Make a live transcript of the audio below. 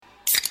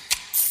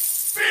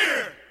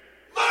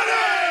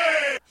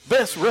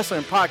best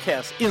wrestling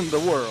podcast in the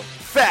world.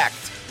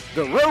 Fact.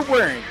 The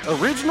road-wearing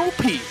original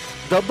Pete.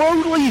 The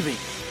believing.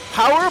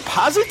 Power of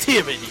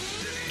positivity.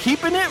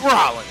 Keeping it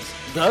Rollins.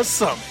 The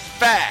Summit.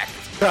 Fact.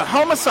 The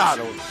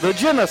homicidal. The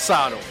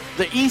genocidal.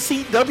 The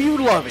ECW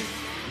loving.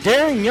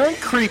 Daring Young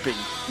creeping.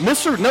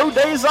 Mr. No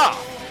Days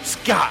Off.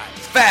 Scott.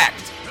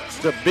 Fact.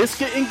 The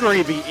biscuit and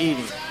gravy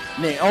eating.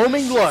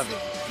 Naomi loving.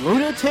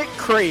 Lunatic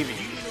craving.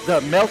 The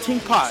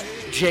melting pot.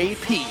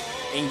 JP.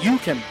 And you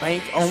can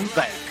bank on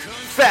that.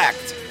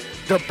 Fact.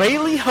 The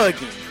Bailey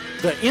hugging.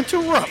 The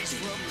interrupting.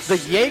 The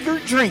Jaeger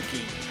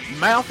drinking.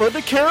 Mouth of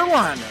the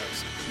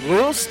Carolinas.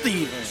 Lil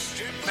Steven.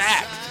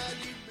 Fact.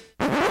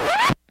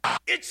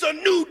 It's a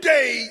new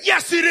day.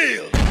 Yes, it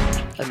is.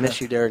 I miss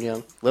you, Darren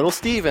Young. Little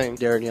Steven,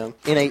 Darren Young,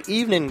 in a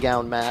evening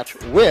gown match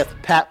with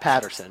Pat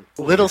Patterson.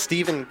 Little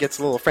Steven gets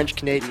a little French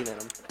Canadian in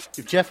him.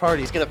 Jeff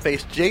Hardy's going to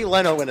face Jay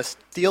Leno in a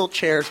steel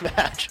chairs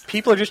match.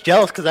 People are just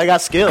jealous because I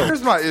got skills.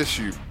 Here's my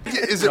issue.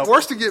 Is it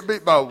worse to get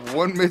beat by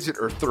one midget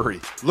or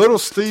three? Little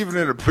Steven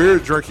in a beer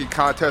drinking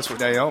contest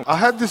with Naomi. I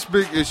have this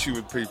big issue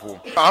with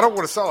people. I don't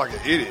want to sound like an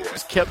idiot.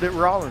 Just kept it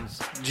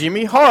Rollins.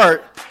 Jimmy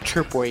Hart,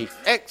 Triple H,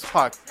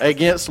 X-Pac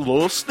against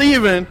Lil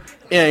Steven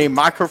in a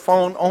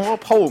microphone on a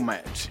pole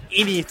match.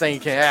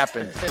 Anything can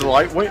happen.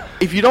 Lightweight.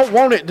 If you don't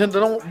want it, then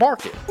don't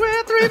bark it.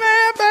 We're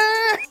three-man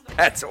band.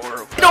 That's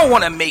horrible. We don't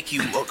want to make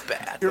you look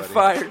bad. You're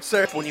fired,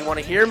 sir. When you want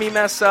to hear me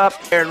mess up,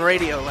 they're in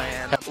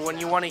Radioland. When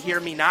you want to hear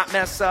me not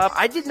mess up,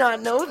 I did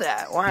not know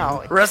that.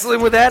 Wow.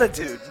 Wrestling with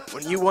attitude.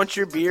 When you want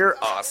your beer,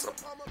 awesome.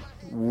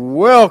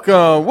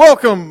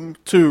 Welcome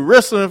to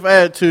Wrestling with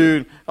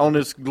Attitude on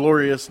this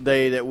glorious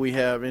day that we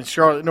have in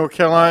Charlotte, North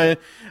Carolina.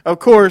 Of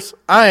course,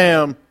 I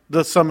am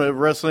the Summit of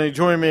Wrestling.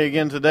 Joining me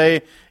again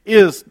today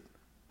is,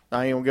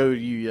 I ain't gonna go to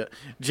you yet,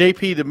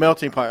 JP the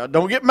Melting Pot.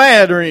 Don't get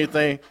mad or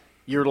anything.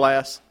 You're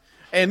last.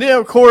 And then,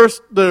 of course,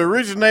 the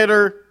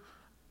originator.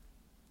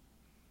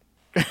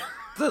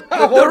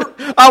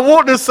 I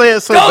want to say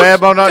it so bad,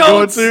 but I'm not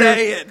going to. Don't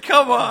say it.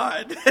 Come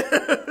on.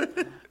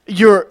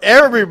 You're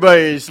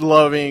everybody's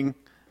loving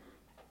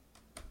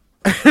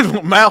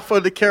mouth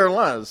of the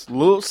Carolinas,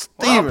 Lil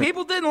Steven. Well,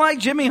 people didn't like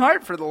Jimmy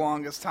Hart for the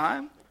longest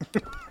time.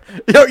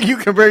 You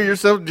compare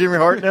yourself to Jimmy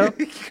Hart now?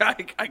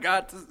 I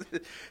got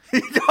to.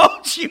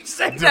 Don't you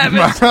say that,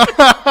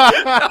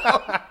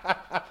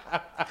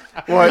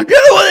 What?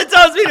 You're the one that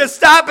tells me to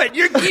stop it.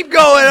 You keep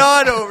going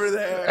on over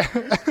there.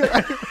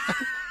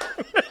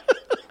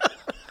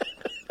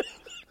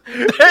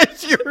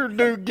 That's your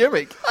new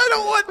gimmick. I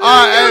don't want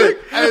that.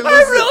 I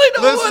really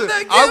don't want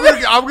that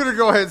gimmick. I'm going to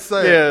go ahead and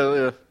say it.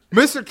 Yeah.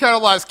 Mr.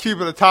 Caroline's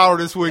keeping a title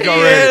this week He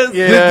already.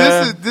 is.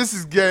 Yeah. This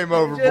is game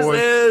over, It just boys.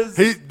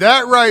 is.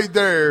 That right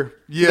there,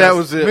 yes. That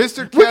was it.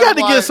 Mr. We got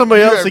to get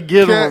somebody else to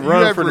get you on a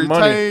run for the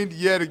money. retained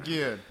yet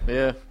again.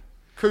 Yeah.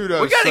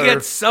 Kudos, We got to sir.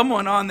 get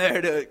someone on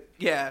there to,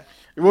 yeah.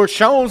 Well,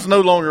 Sean's no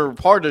longer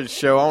part of the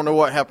show. I don't know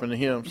what happened to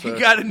him. So. You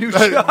got a new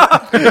job.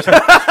 Hey,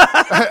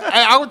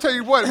 I will tell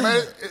you what,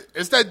 man.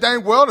 It's that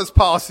dang wellness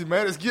policy,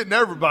 man. It's getting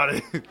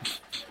everybody.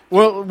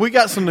 Well, we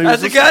got some news.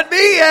 Hasn't got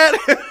me yet.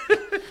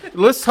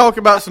 Let's talk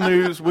about some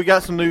news. We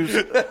got some news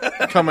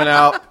coming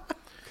out.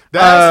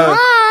 That's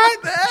right.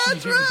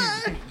 That's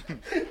right.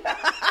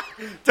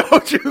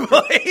 Don't you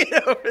wait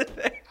over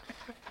there.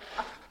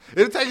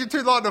 It'll take you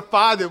too long to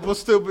find it.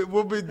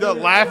 We'll be done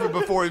laughing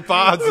before he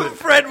finds it.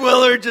 Fred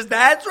Willard just,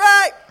 that's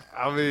right.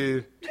 I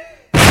mean,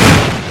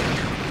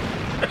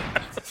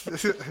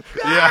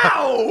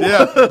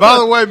 yeah. By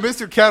the way,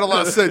 Mr.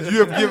 Cadillac said you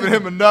have given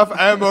him enough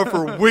ammo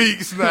for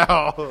weeks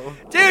now.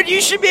 Dude,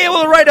 you should be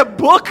able to write a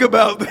book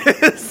about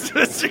this,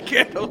 Mr.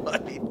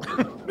 Candlelight.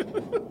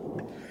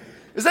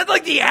 Is that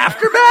like the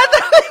aftermath?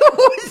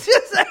 What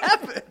just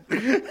happened?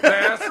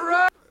 That's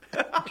right.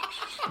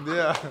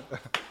 Yeah.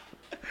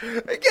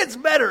 It gets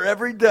better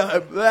every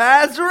time.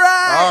 That's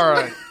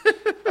right.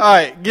 All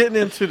right, getting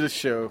into the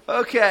show.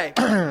 Okay.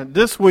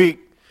 This week,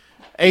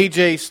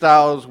 AJ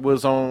Styles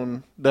was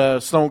on the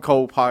Stone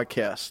Cold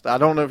podcast. I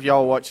don't know if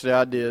y'all watched it.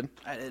 I did.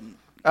 I didn't.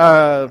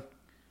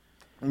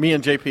 Me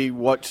and JP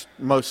watched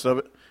most of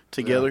it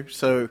together. Yeah.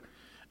 So,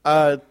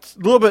 a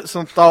little bit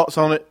some thoughts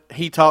on it.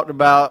 He talked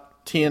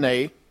about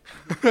TNA.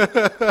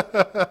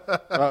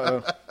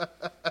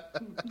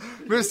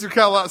 Mr.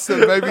 Cadillac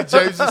said maybe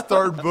James's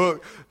third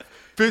book,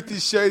 50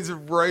 Shades of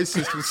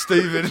Racist with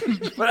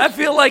Steven. But I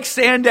feel like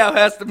Sandow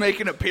has to make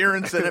an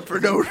appearance in it for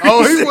no reason.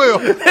 Oh, he will.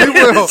 He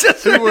will.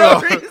 Just he for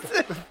will. no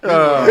reason.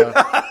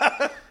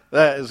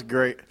 That is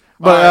great.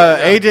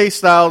 But AJ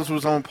Styles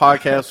was on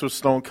podcast with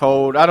Stone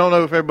Cold. I don't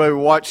know if everybody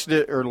watched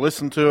it or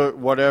listened to it,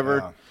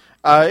 whatever.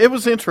 It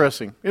was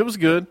interesting. It was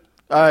good.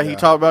 He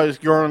talked about his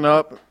growing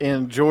up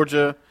in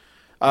Georgia.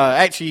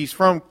 Actually, he's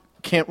from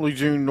Camp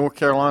Lejeune, North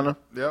Carolina.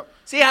 Yep.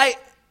 See, I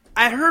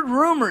heard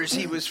rumors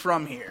he was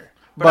from here,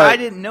 but I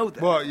didn't know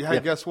that. Well, hey,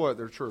 guess what?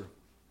 They're true.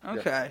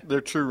 Okay.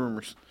 They're true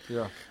rumors.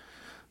 Yeah.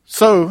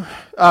 So,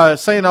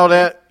 saying all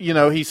that,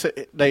 he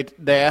said they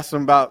asked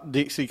him about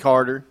Dixie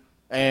Carter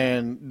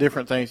and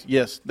different things.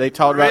 Yes, they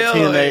talked about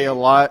TNA a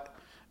lot.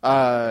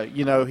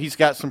 He's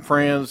got some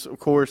friends, of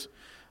course.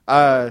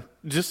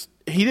 Just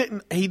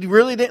He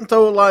really didn't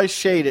throw a lot of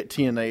shade at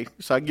TNA,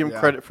 so I give him Yeah.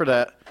 credit for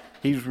that.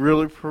 He's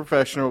really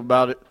professional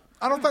about it.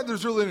 I don't think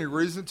there's really any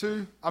reason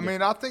to. I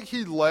mean, I think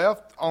he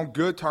left on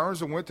good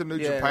terms and went to New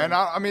Japan.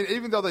 I mean,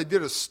 even though they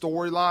did a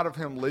storyline of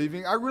him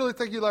leaving, I really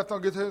think he left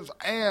on good terms.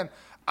 And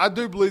I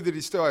do believe that he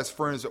still has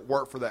friends that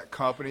work for that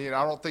company, and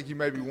I don't think he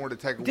maybe wanted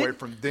to take away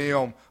from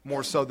them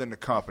more so than the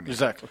company.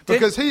 Exactly.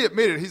 Because he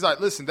admitted, he's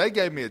like, listen, they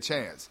gave me a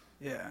chance.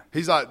 Yeah.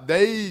 He's like,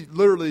 they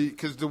literally,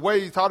 because the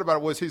way he talked about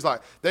it was, he's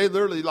like, they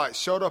literally like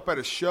showed up at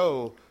a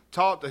show,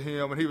 talked to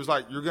him, and he was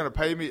like, you're going to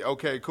pay me?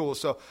 Okay, cool.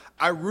 So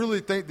I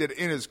really think that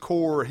in his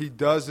core, he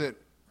doesn't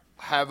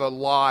have a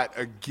lot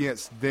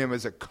against them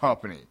as a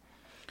company.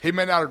 He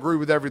may not agree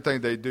with everything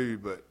they do,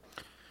 but.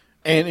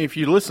 And if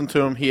you listen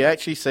to him, he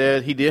actually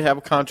said he did have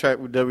a contract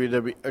with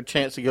WWE, a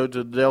chance to go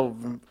to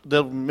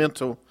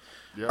developmental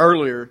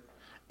earlier,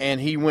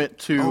 and he went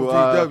to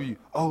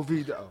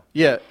OVW.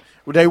 Yeah,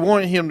 they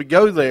wanted him to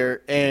go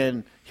there,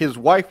 and his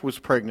wife was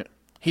pregnant.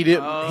 He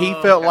didn't. He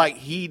felt like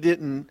he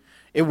didn't.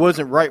 It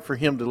wasn't right for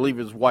him to leave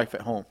his wife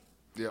at home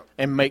Yep.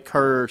 and make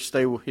her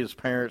stay with his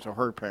parents or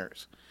her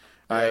parents.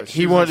 Yeah,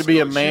 He wanted to be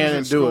a man she and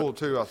was in do school it.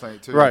 too, I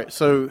think, too. Right.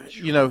 So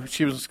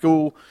she was in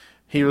school.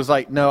 He was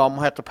like, "No, I'm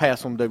gonna have to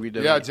pass on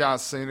WWE." Yeah, John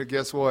Cena,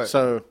 guess what?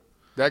 So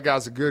That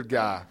guy's a good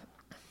guy.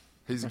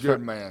 He's a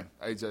good man,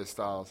 AJ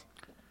Styles.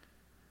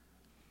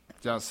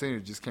 John Cena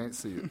just can't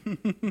see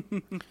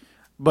it.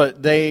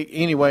 But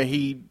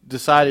he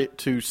decided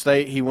to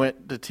stay. He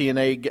went to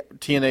TNA.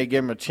 TNA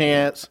gave him a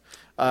chance,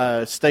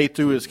 stay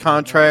through his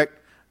contract.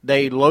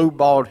 They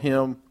lowballed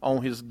him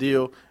on his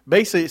deal.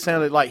 Basically, it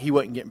sounded like he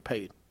wasn't getting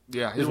paid.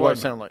 Yeah, Is what it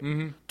sounded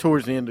like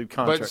towards the end of the But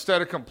contract.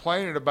 instead of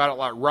complaining about it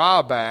like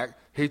Ryback,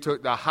 he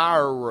took the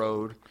higher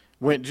road.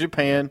 Went to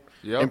Japan,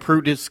 Yep.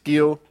 improved his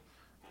skill.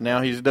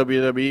 Now he's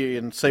WWE,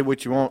 and say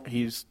what you want,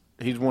 he's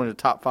one of the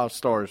top 5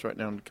 stars right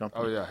now in the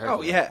company. Oh, yeah. heck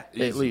Oh, yeah.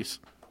 Easy. At least.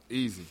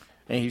 Easy.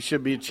 And he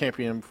should be a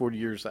champion before the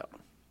year's out.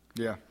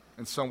 Yeah,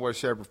 in some way,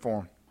 shape, or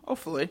form.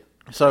 Hopefully.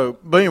 So,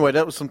 but anyway,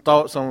 that was some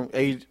thoughts on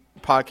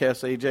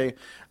podcast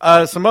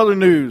AJ. Some other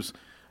news.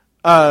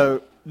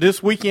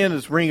 This weekend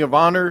is Ring of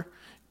Honor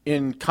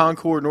in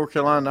Concord, North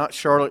Carolina, not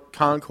Charlotte,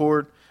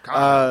 Concord.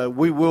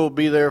 We will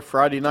be there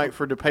Friday night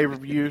for the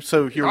pay-per-view.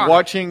 So if you're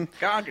watching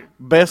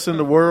Best in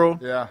the World,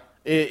 Yeah.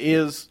 it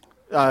is.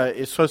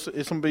 It's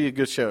going to be a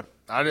good show.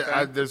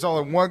 There's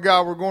only one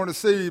guy we're going to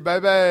see,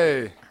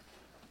 baby.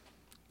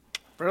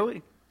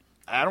 Really?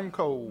 Adam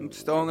Cole.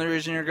 It's the only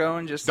reason you're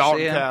going, just to Dalton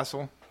see him?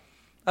 Castle.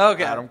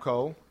 Okay. Adam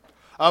Cole.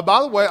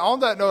 By the way, on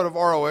that note of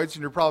ROH, and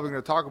you're probably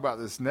going to talk about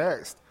this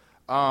next,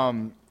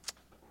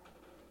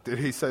 did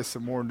he say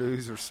some more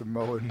news or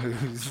Samoa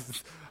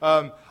news?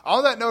 On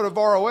that note of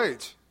ROH,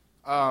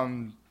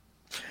 I'm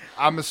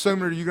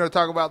assuming are you going to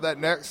talk about that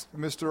next,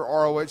 Mr.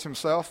 ROH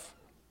himself?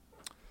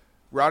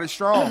 Roddy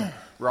Strong.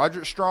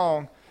 Roderick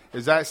Strong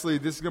is actually,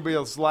 this is going to be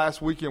his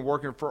last weekend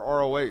working for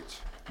ROH.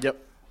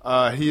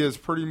 Yep. He has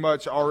pretty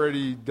much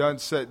already done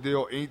set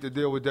deal, inked the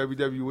deal with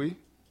WWE,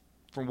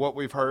 from what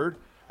we've heard,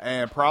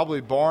 and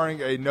probably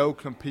barring a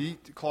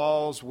no-compete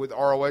clause with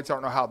ROH. I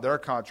don't know how their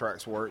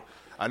contracts work.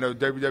 I know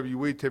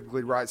WWE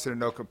typically writes in a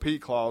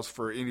no-compete clause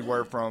for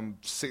anywhere from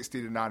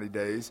 60 to 90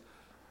 days.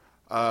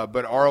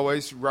 But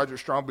ROH, Roderick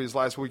Strong, will be his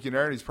last weekend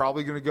there, and he's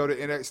probably going to go to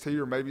NXT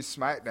or maybe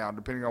SmackDown,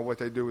 depending on what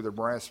they do with their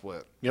brand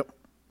split. Yep.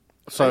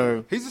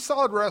 So He's a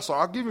solid wrestler.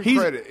 I'll give him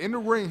credit. In the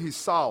ring, he's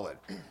solid.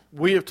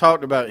 we have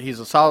talked about it. He's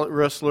a solid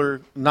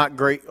wrestler, not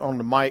great on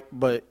the mic,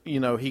 but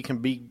he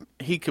could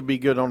be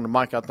good on the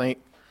mic, I think.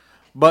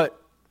 But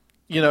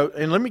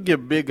and let me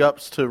give big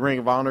ups to Ring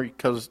of Honor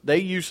because they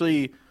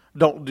usually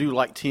don't do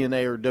like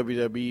TNA or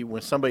WWE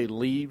when somebody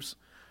leaves.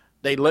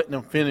 They let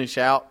them finish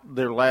out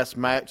their last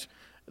match.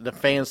 The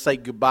fans say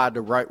goodbye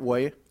the right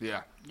way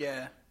Yeah.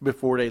 Yeah.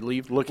 before they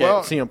leave. Look Well-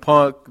 at CM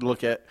Punk.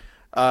 Look at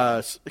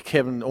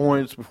Kevin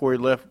Owens before he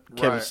left.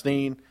 Kevin Right.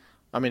 Steen.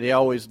 I mean, they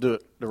always do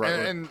it the right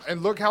way.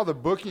 And look how the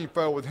booking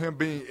fell with him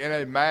being in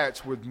a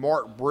match with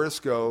Mark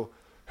Briscoe,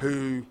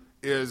 who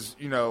is,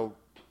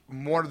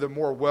 one of the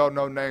more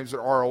well-known names at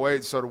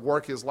ROH. So to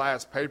work his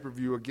last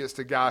pay-per-view against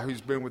a guy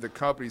who's been with the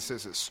company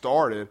since it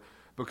started,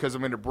 because, the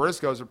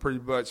Briscoes have pretty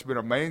much been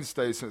a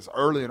mainstay since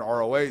early in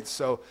ROH.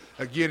 So,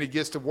 again, he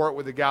gets to work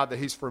with a guy that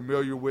he's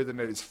familiar with and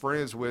that he's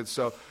friends with.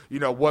 So,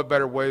 what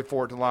better way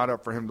for it to line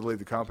up for him to leave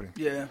the company?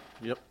 Yeah.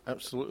 Yep,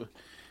 absolutely.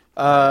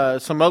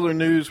 Some other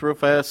news real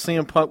fast.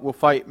 CM Punk will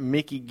fight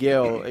Mickey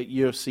Gale at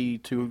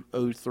UFC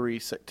 203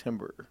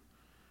 September.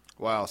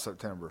 Wow,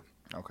 September.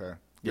 Okay.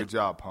 Good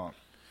job, Punk.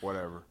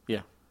 Whatever.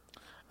 Yeah.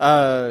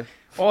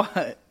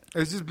 What?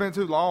 It's just been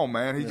too long,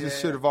 man. He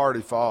just should have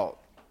already fought.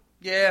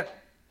 Yeah.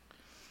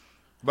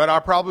 But I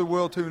probably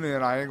will tune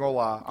in. I ain't gonna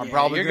lie. I'm Yeah,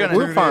 probably you're gonna gonna-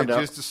 tune We'll find in out.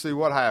 just to see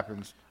what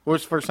happens. Well,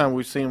 it's the first time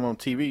we've seen him on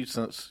TV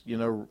since,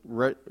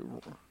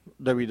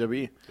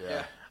 WWE.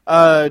 Yeah.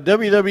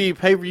 WWE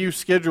pay-per-view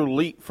schedule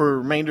leaked for the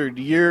remainder of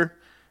the year.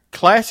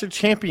 Clash of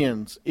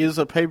Champions is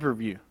a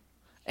pay-per-view.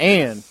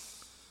 And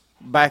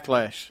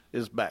Backlash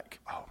is back.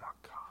 Oh my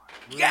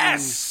god.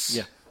 Yes.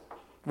 Yeah.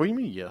 What do you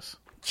mean, yes?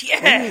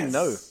 Yes. What do you mean,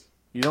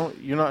 no?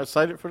 You're not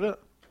excited for that?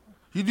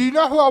 Do you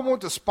know who I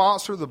want to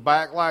sponsor the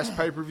Backlash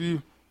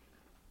pay-per-view?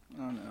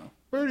 Oh, no.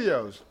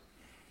 Bootios.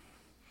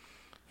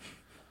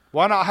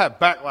 Why not have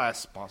Backlash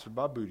sponsored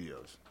by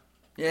Bootios?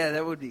 Yeah,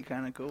 that would be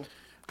kind of cool.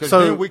 Because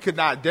So- then we could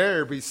not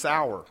dare be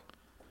sour.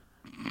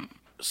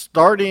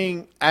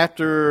 Starting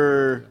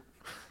after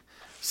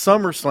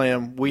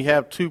SummerSlam, we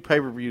have 2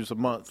 pay-per-views a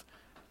month.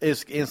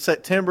 It's in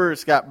September.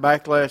 It's got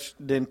Backlash.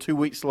 Then 2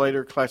 weeks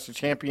later, Clash of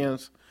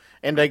Champions,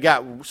 and they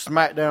got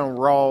SmackDown,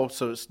 Raw.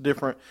 So it's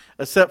different,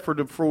 except for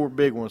the 4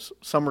 big ones: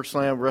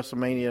 SummerSlam,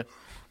 WrestleMania,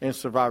 and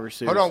Survivor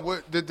Series. Hold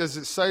on. Does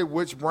it say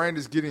which brand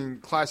is getting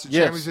Clash of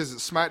Yes. Champions? Is it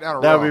SmackDown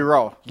or That Raw? would be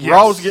Raw. Yes.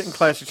 Raw's getting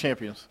Clash of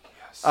Champions.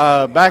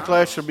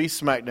 Backlash should be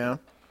SmackDown.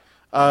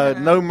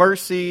 No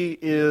Mercy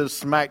is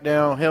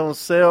SmackDown. Hell in a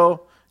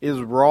Cell is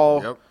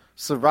Raw. Yep.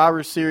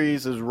 Survivor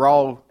Series is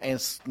Raw and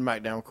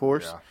SmackDown, of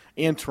course, Yeah.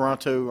 in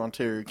Toronto,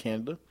 Ontario,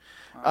 Canada.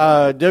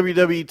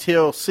 WWE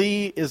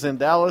TLC is in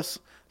Dallas,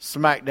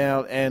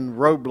 SmackDown, and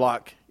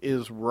Roadblock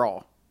is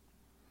Raw.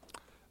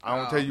 I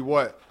want to tell you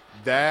what.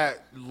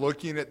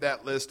 Looking at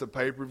that list of Looks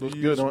pay-per-views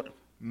good, don't it?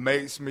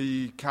 makes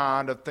me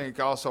kind of think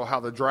also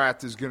how the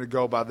draft is going to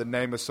go by the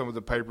name of some of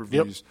the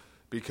pay-per-views.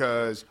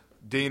 Because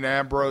Dean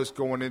Ambrose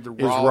going into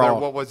Is Raw. Raw.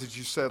 There, what was it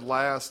you said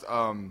last?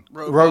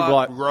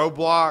 Roadblock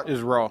Roadblock.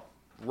 is Raw.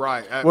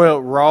 Right.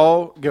 Well,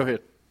 Raw, go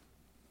ahead.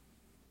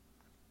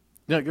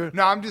 Yeah, go ahead.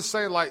 No, I'm just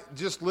saying, like,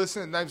 just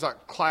listen to names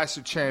like Clash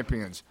of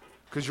Champions,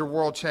 because your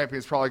world champion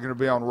is probably going to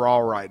be on Raw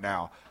right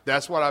now.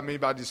 That's what I mean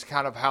by just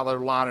kind of how they're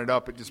lining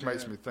up. It just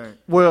makes me think.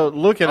 Well,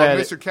 looking at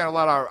Mr. it,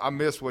 Candlelight, I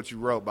missed what you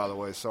wrote, by the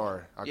way.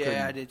 Sorry.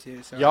 Yeah, I did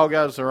too. So. y'all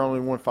guys are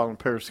only one following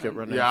Periscope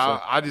right now. Yeah,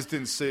 so. I just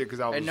didn't see it because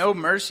I was. And No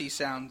Mercy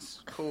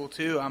sounds cool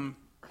too. I'm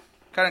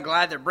kind of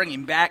glad they're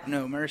bringing back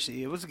No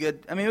Mercy. It was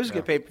good. I mean, it was a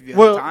good pay-per-view at the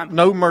Well, time.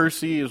 No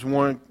Mercy is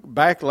one.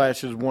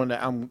 Backlash is one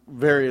that I'm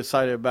very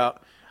excited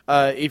about.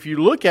 If you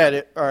look at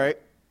it, all right.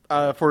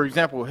 For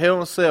example, Hell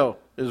in a Cell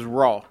is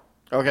Raw.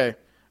 Okay,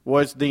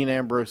 what's Dean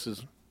Ambrose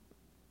is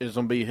going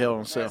to be Hell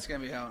in a Cell. That's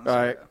gonna be Hell in a All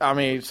Cell. right. I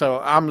mean, so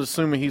I'm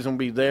assuming he's going to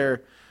be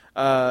there.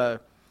 I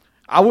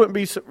wouldn't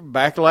be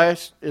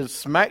Backlash is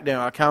SmackDown.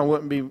 I kind of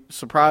wouldn't be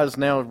surprised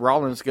now if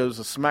Rollins goes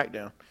to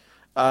SmackDown.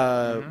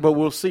 But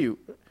we'll see.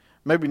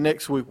 Maybe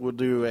next week we'll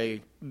do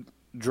a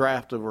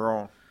draft of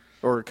Raw,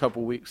 or a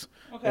couple weeks,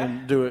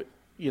 and do it.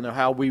 You know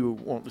how we would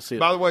want to see it.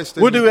 By the way,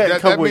 Steve, we'll do that in a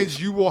that couple weeks.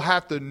 means you will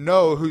have to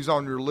know who's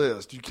on your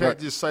list. You can't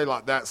just say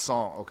like that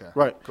song. Okay,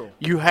 Right. cool.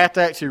 You have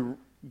to actually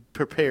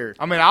prepare.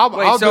 I mean, I'll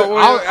Wait, do. so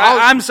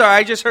I'm sorry.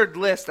 I just heard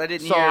list. I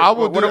didn't So hear. I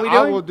will what do. are we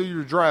I doing? will do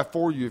your draft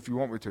for you if you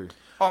want me to.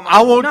 Oh, my-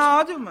 I want. No,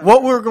 I'll do my.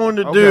 What we're going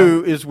to Okay.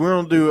 do is we're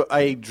going to do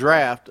a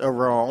draft of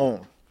our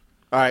own.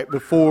 All right,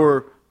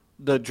 before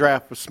the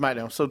draft for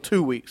SmackDown. So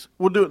 2 weeks.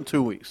 We'll do it in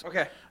 2 weeks.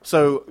 Okay.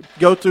 So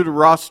go through the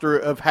roster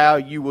of how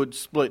you would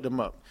split them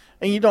up,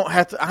 and you don't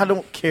have to. I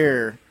don't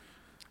care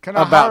Can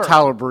I about hire,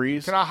 Tyler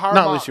Breeze. Can I hire?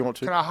 Not my, unless you want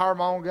to. Can I hire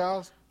my own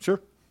guys? Sure.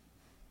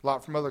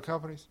 Like from other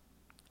companies?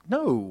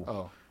 No.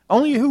 Oh.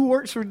 Only who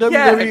works for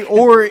WWE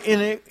or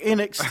in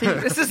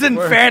NXT. This is in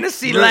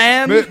fantasy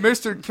land.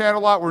 Mr.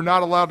 Candlelight, we're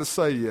not allowed to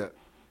say yet.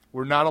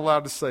 We're not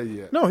allowed to say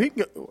yet. No, he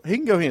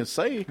can go ahead and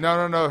say.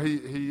 No.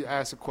 He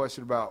asked a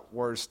question about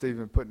where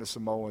Steven putting the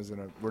Samoans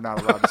in. We're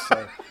not allowed to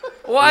say.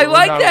 Well, I We're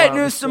like not that allowed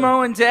new to say.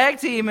 Samoan tag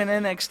team in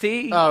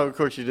NXT. Oh, of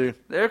course you do.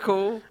 They're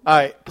cool. All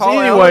right. Paul So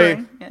anyway,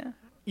 Ellering, yeah.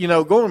 you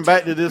know, going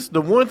back to this,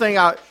 the one thing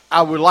I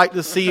would like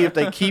to see if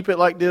they keep it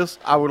like this,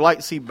 I would like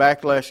to see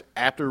Backlash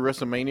after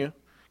WrestleMania,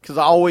 because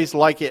I always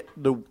like it.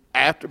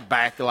 After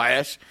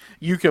Backlash,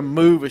 you can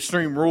move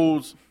Extreme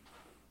Rules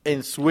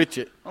and switch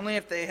it. Only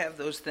if they have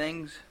those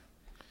things,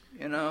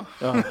 you know.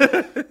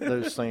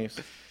 Those things.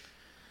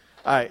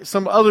 All right,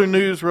 some other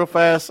news real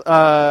fast.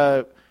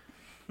 The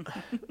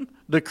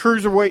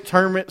Cruiserweight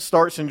tournament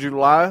starts in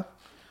July.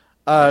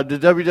 The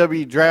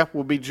WWE draft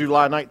will be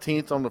July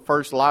 19th on the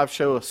first live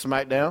show of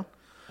SmackDown.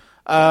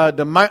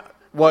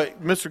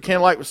 What Mr.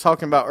 Candlelight was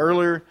talking about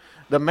earlier,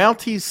 the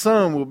Maltese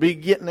son will be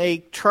getting a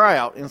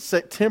tryout in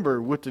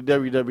September with the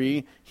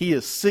WWE. He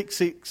is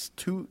 6'6",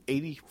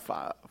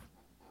 285.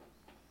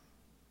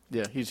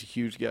 Yeah, he's a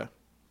huge guy.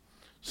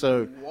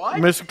 So What?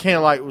 Mr.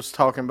 Candlelight was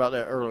talking about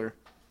that earlier.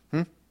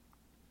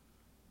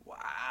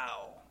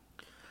 Wow.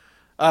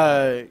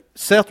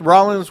 Seth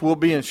Rollins will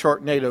be in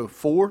Sharknado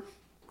 4.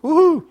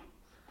 Woohoo!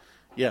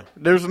 Yeah,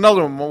 there's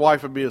another one. My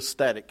wife would be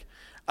ecstatic.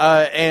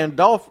 And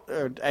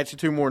actually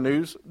 2 more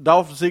news.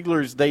 Dolph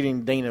Ziggler is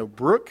dating Dana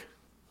Brooke.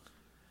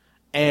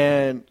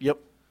 And, yep.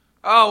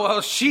 Oh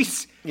well,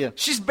 she's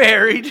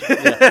buried.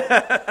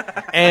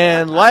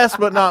 And last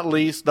but not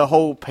least, the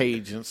whole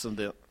Paige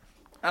incident.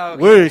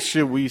 Okay. Where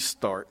should we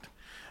start?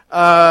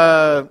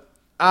 I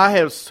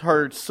have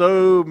heard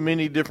so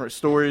many different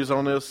stories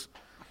on this.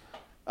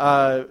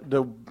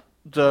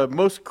 The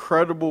most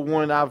credible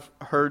one I've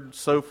heard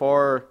so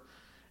far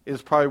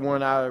is probably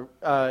one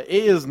it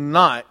is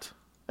not,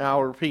 and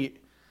I'll repeat,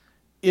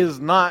 is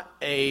not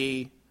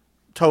a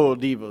Total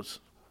Divas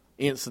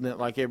incident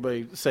like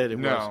everybody said it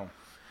was.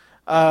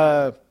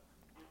 No.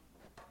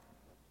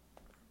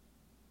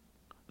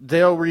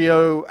 Del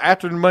Rio,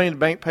 after the Money in the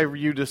Bank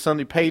pay-per-view this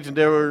Sunday, Paige and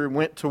Del Rio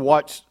went to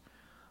watch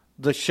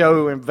the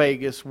show in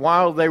Vegas.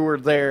 While they were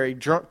there, a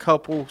drunk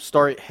couple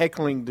started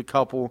heckling the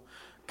couple,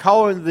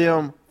 calling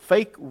them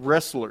fake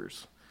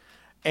wrestlers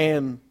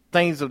and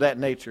things of that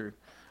nature.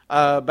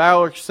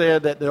 Balor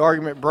said that the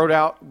argument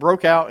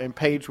broke out and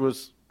Paige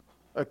was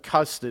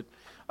accosted.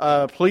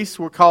 Police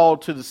were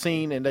called to the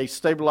scene and they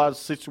stabilized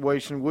the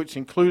situation, which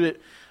included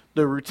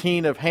the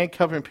routine of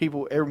handcuffing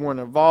people, everyone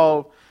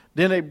involved.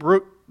 Then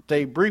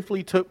they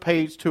briefly took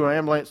Paige to an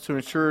ambulance to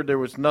ensure there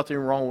was nothing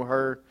wrong with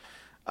her.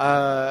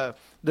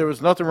 There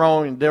was nothing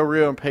wrong, and Del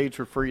Rio and Paige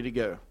were free to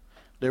go.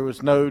 There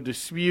was no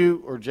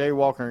dispute or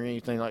jaywalking or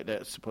anything like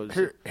that,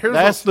 supposedly.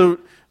 That's the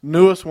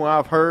newest one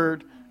I've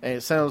heard, and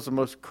it sounds the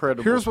most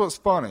credible. Here's what's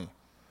funny.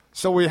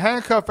 So we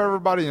handcuff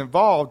everybody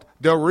involved.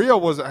 Del Rio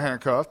wasn't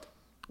handcuffed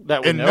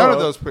in none of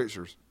those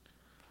pictures.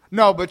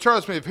 No, but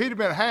trust me, if he'd have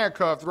been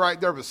handcuffed right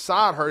there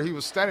beside her, he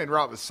was standing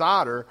right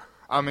beside her.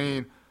 I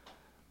mean,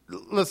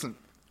 listen,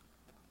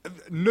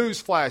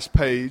 newsflash,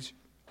 Paige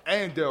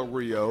and Del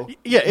Rio.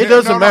 Yeah, it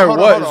doesn't matter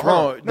what is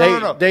wrong.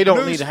 They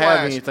don't need to have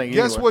anything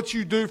Guess anyway. what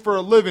you do for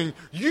a living?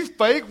 You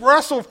fake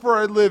wrestle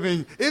for a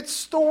living.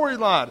 It's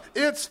storyline.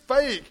 It's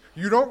fake.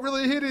 You don't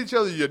really hit each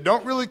other. You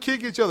don't really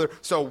kick each other.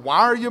 So why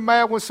are you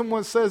mad when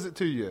someone says it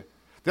to you?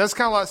 That's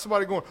kind of like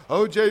somebody going,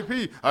 oh,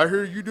 JP, I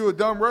hear you do a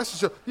dumb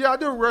wrestling show. Yeah, I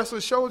do a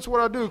wrestling show. It's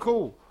what I do.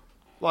 Cool.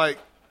 Like,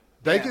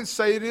 they can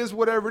say it is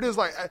whatever it is.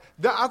 Like,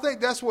 I think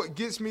that's what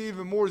gets me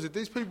even more is that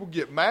these people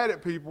get mad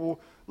at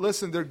people.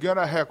 Listen, they're going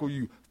to heckle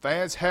you.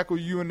 Fans heckle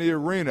you in the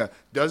arena.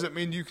 Doesn't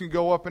mean you can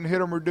go up and hit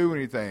them or do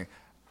anything.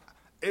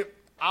 I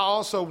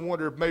also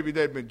wonder if maybe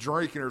they've been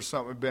drinking or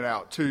something, been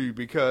out too,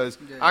 because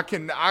I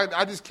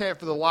just can't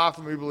for the life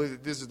of me believe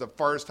that this is the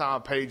first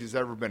time Paige has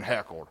ever been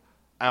heckled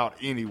out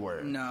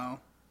anywhere. No.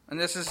 And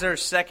this is their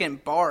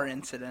second bar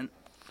incident.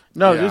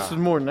 No, this is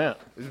more than that.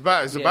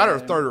 It's about her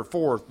third or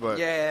fourth, but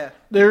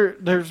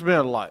there's been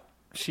a lot.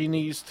 She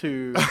needs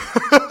to. What does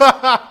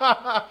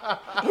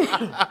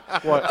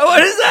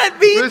that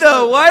mean,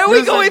 though? Why are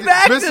we going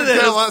back to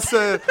this? I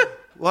said,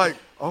 like,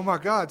 oh my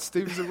God,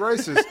 Steven's a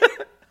racist.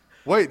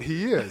 Wait,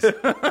 he is.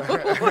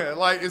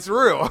 Like, it's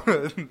real.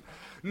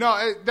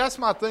 No, that's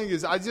my thing.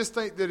 Is I just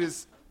think that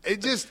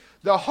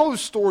the whole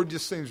story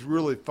just seems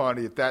really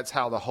funny if that's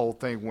how the whole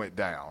thing went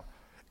down.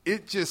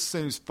 It just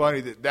seems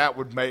funny that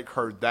would make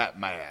her that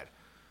mad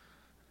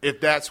if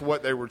that's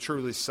what they were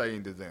truly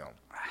saying to them.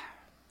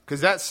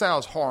 Because that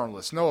sounds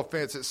harmless. No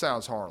offense, it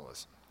sounds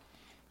harmless.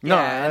 No,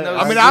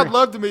 I mean, I'd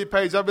love to meet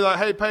Paige. I'd be like,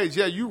 hey, Paige,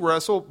 yeah, you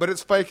wrestle, but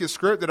it's fake. It's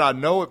scripted. I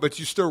know it, but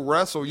you still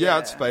wrestle. Yeah,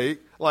 it's fake.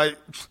 Like,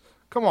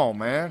 come on,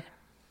 man.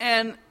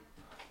 And,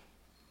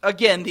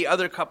 again, the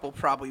other couple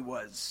probably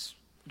was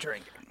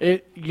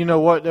drinking. You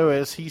know what, though?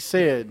 As he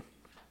said,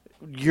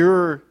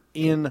 you're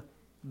in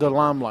the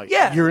limelight.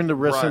 Yeah. You're in the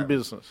wrestling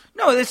business.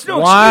 No, there's no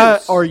Why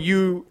excuse. are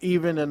you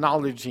even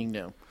acknowledging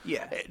them?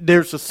 Yeah.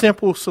 There's a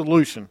simple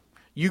solution.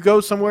 You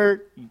go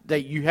somewhere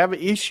that you have an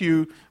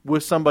issue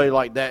with somebody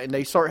like that and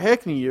they start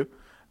heckling you,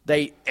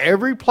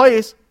 every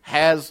place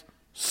has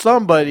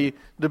somebody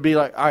to be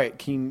like, all right,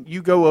 can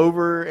you go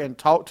over and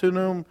talk to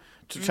them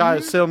to try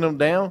to sell them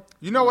down?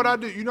 You know what I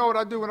do? You know what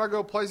I do when I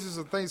go places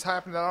and things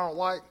happen that I don't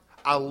like?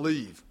 I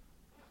leave.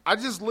 I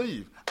just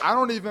leave. I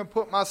don't even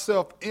put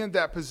myself in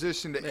that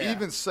position to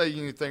even say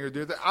anything or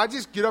do that. I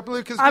just get up and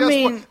leave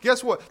because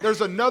guess what?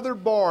 There's another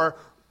bar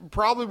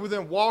probably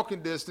within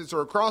walking distance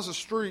or across the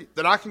street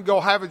that I can go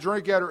have a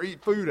drink at or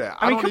eat food at.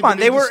 I mean, come on.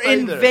 They were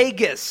in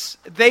Vegas.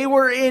 They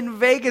were in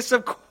Vegas.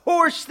 Of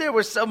course there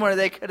was somewhere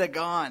they could have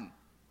gone.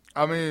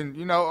 I mean,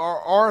 you know,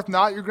 or if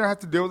not, you're going to have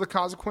to deal with the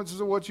consequences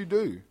of what you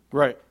do.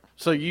 Right.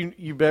 So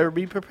you better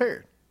be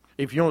prepared.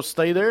 If you want to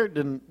stay there,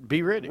 then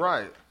be ready.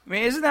 Right. I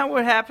mean, isn't that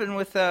what happened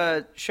with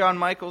Shawn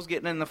Michaels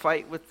getting in the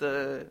fight with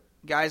the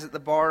guys at the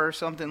bar or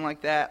something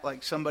like that?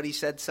 Like somebody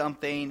said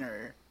something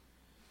or...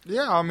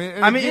 Yeah, I mean,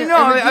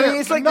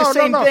 it's like the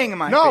same thing in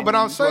my opinion. No, but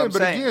I'm saying,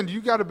 again, you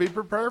got to be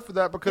prepared for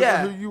that because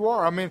of who you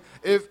are. I mean,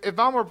 if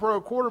I'm a pro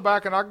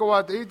quarterback and I go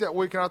out to eat that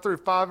week and I threw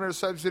 5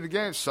 interceptions in a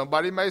game,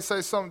 somebody may say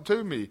something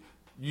to me.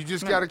 You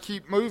just got to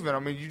keep moving. I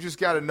mean, you just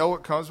got to know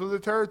it comes with the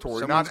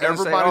territory. Someone's Not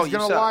everybody's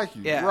going to like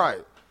you. Yeah.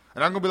 Right.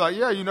 And I'm going to be like,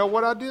 yeah, you know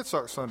what? I did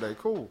suck Sunday.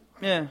 Cool.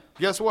 Yeah.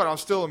 Guess what? I'm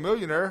still a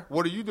millionaire.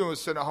 What are you doing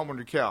sitting at home on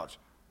your couch?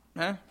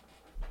 Huh?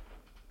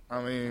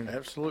 I mean.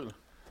 Absolutely.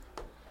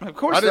 Of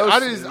course,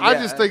 I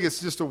just think it's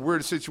just a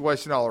weird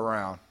situation all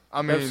around.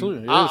 I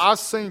mean, I've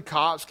seen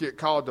cops get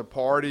called to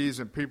parties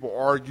and people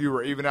argue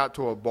or even out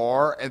to a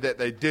bar and that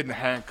they didn't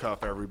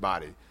handcuff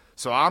everybody.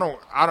 So I don't,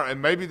 and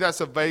maybe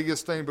that's a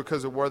Vegas thing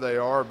because of where they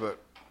are, but.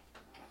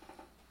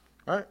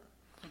 All right.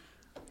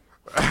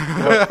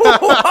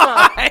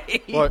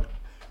 Why? What?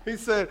 He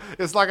said,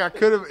 it's like I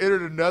could have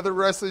entered another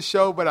wrestling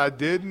show, but I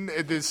didn't.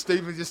 And then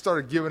Steven just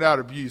started giving out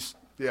abuse.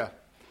 Yeah.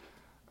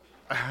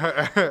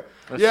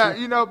 Yeah,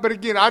 you know, but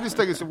again, I just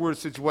think it's a weird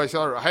situation.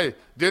 Hey,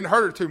 didn't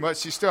hurt her too much.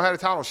 She still had a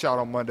title shot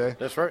on Monday.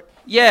 That's right.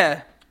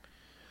 Yeah.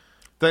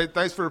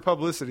 Thanks for the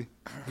publicity,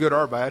 good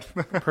or bad.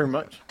 Pretty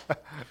much.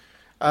 That's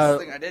the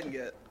thing I didn't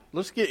get.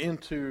 let's get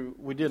into.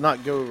 We did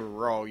not go to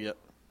Raw yet.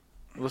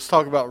 Let's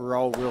talk about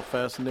Raw real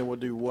fast, and then we'll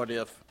do What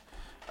If.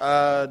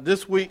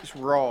 This week's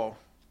Raw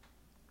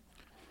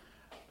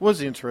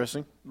was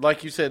interesting.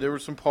 Like you said, there were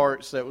some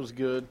parts that was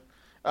good.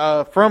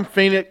 From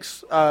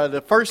Phoenix,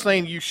 the first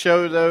thing you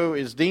show, though,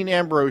 is Dean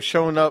Ambrose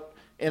showing up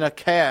in a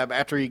cab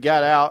after he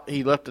got out.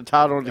 He left the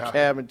title in the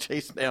cab and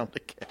chased down the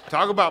cab.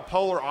 Talk about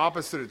polar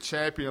opposite of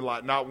champion,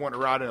 like not wanting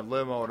to ride in a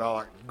limo and all.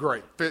 Like,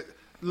 great.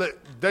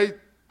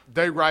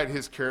 They write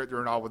his character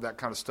and all with that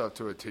kind of stuff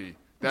to a T.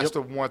 That's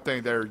the one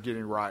thing they're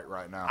getting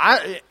right now.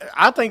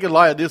 I think a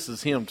lot of this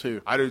is him,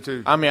 too. I do,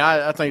 too. I mean,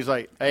 I think he's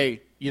like,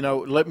 hey,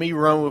 let me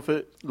run with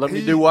it. Let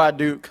me do what I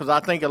do. Because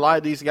I think a lot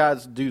of these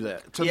guys do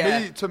that.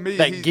 To me,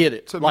 they get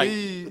it. To like,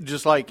 me,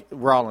 just like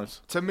Rollins.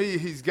 To me,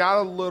 he's got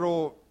a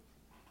little.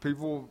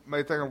 People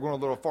may think I'm going a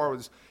little far with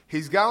this.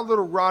 He's got a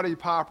little Roddy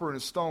Piper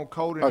and Stone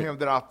Cold in him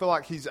that I feel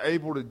like he's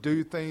able to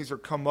do things or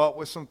come up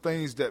with some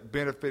things that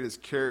benefit his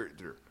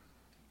character,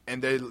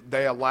 and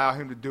they allow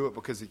him to do it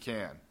because he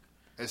can,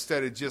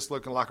 instead of just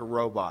looking like a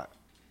robot.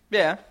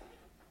 Yeah.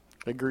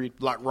 Agreed.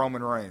 Like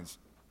Roman Reigns.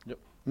 Yep.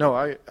 No,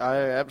 I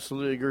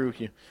absolutely agree with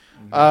you.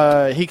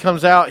 He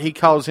comes out. He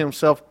calls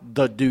himself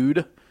the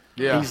Dude.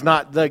 Yeah. He's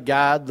not the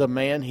guy, the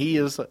man. He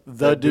is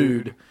the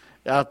dude.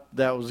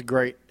 That was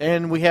great.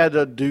 And we had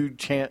a dude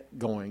chant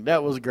going.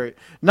 That was great.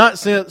 Not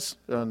since,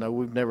 no,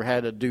 we've never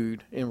had a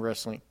dude in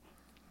wrestling.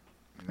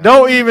 No.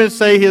 Don't even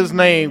say his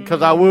name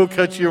because I will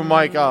cut your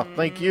mic off.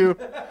 Thank you.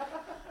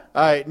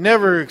 All right,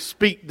 never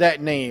speak that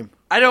name.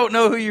 I don't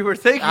know who you were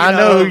thinking I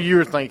know who you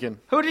were thinking.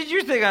 Who did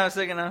you think I was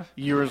thinking of?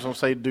 You were going to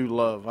say Dude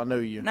Love. I know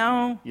you.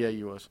 No. Yeah,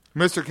 you was.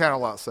 Mr.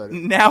 Cantelot said it.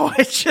 Now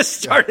I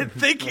just started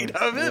thinking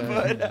of it,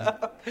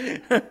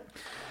 but...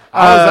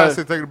 I was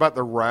actually thinking about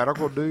the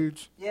Radical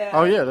dudes. yeah.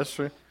 Oh, yeah, that's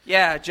true.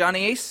 Yeah,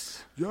 Johnny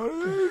Ace.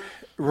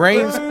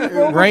 Reigns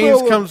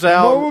comes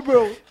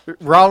out.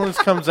 Rollins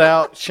comes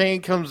out.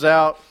 Shane comes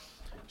out.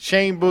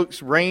 Shane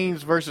books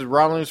Reigns versus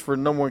Rollins for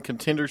number one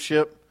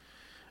contendership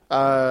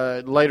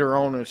later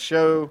on in the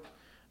show.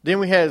 Then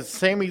we had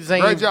Sami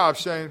Zayn. Great job,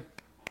 Shane.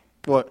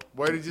 What?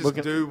 Way to just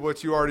do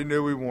what you already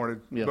knew we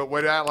wanted. Yeah. But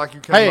way to act like you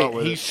came up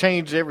with he's it.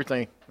 changed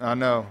everything. I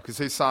know, because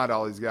he signed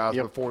all these guys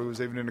before he was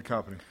even in the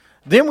company.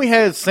 Then we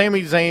had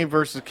Sami Zayn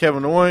versus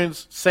Kevin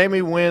Owens.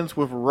 Sami wins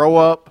with a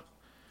roll-up.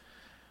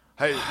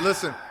 Hey,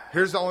 listen,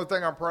 here's the only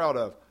thing I'm proud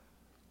of.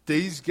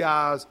 These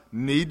guys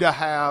need to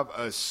have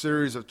a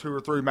series of 2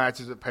 or 3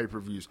 matches at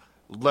pay-per-views.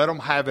 Let them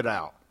have it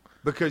out.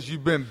 Because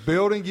you've been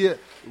building it.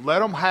 Let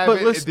them have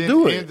it let's and then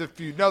do it. end the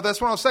feud. No, that's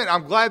what I'm saying.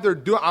 I'm glad they're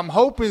doing. I'm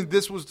hoping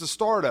this was the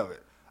start of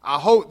it. I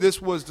hope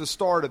this was the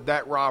start of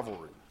that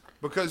rivalry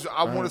because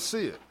I want to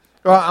see it.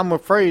 Well, I'm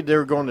afraid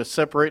they're going to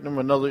separate them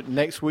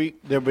next week.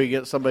 They'll be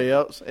against somebody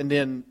else, and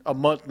then a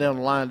month down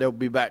the line they'll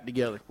be back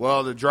together.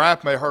 Well, the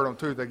draft may hurt them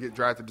too. They get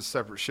drafted to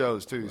separate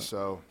shows too.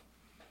 So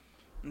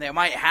They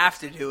might have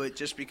to do it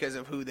just because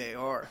of who they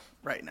are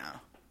right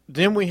now.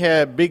 Then we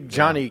had Big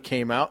Johnny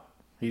came out.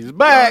 He's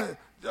back.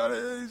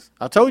 Johnny's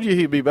I told you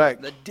he'd be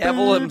back. The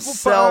devil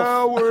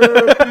himself.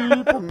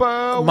 People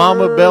power.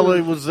 Mama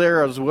Bella was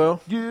there as well.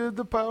 Give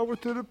the power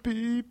to the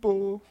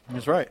people.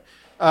 That's right.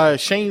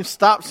 Shane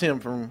stops him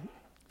from,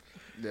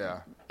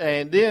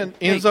 and then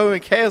Enzo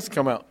and Kaz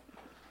come out.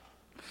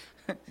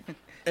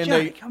 And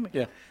Johnny, come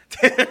here.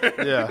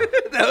 Yeah.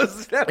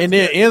 And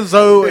then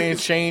Enzo and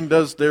Shane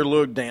does their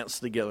little dance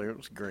together. It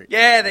was great.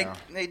 Yeah,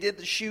 they did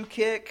the shoe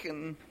kick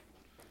and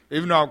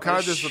Even though I'm kind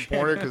of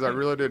disappointed because I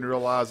really didn't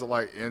realize that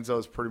like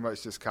Enzo's pretty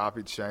much just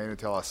copied Shane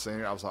until I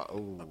seen it. I was like,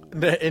 oh.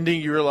 And then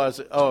you realize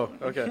it. Oh,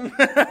 okay.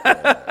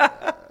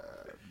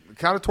 It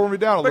kind of tore me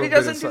down a little bit.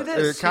 But he doesn't do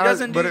this. He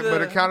doesn't do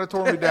But it kind of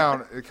tore me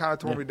down. It kind of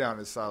tore me down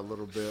inside a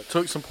little bit.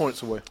 Took some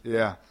points away.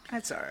 Yeah.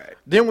 that's all right.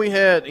 Then we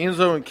had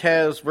Enzo and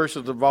Kaz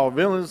versus the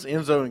Vaudevillains.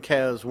 Enzo and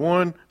Kaz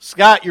won.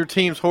 Scott, your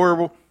team's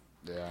horrible.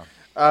 Yeah.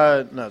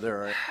 No, they're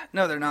all right.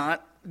 No, they're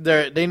not.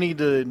 They need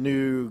a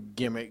new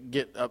gimmick.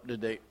 Get up to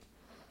date.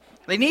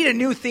 They need a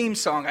new theme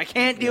song. I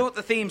can't deal with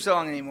the theme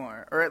song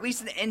anymore, or at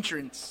least an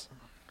entrance.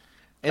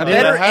 And They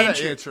then Better had an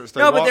entrance. entrance. They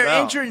No, but walked their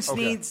out. entrance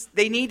Okay.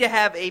 they need to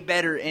have a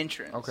better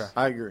entrance. Okay.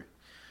 I agree.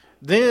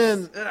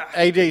 Then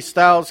AJ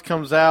Styles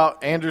comes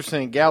out.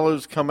 Anderson and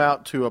Gallows come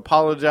out to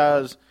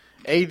apologize.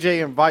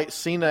 AJ invites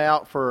Cena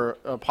out for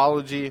an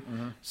apology.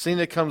 Mm-hmm.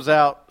 Cena comes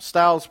out.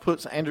 Styles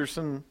puts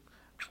Anderson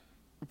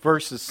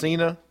versus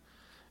Cena.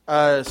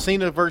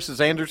 Cena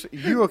versus Anderson.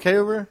 You okay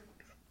over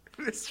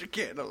there? Mr.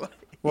 Candlelight.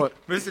 What?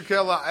 Mr.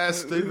 Keller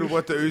asked Steven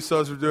what the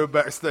Usos were doing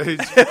backstage.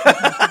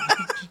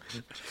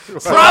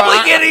 Probably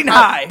getting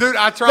high. Dude,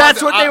 I tried.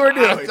 That's what they were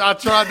doing. I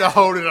tried to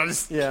hold it. I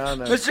just. Yeah, I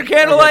know. Mr.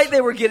 Candlelight,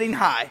 they were getting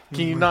high.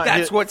 Can you not?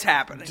 That's hit, what's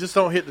happening. Just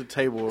don't hit the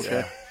table,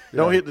 okay?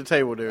 Don't hit the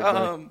table there.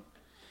 buddy.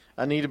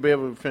 I need to be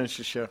able to finish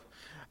the show.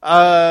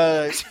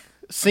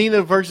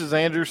 Cena versus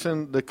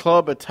Anderson. The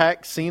club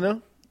attacked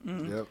Cena.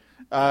 Yep.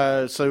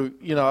 So,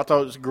 I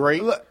thought it was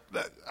great. Look,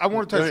 I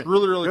want to Go touch ahead.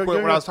 really, really Go quick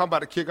ahead. when I was talking about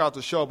to kick off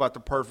the show about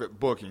the perfect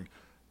booking.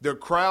 The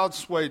crowd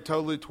swayed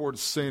totally towards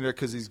Cena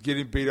because he's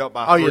getting beat up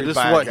by Oh, three yeah, this is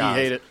bad what guys.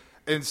 he hated.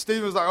 And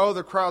Steven was like, oh,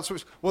 the crowd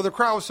switched. Well, the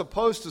crowd was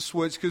supposed to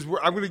switch because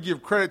I'm going to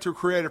give credit to a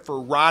creator for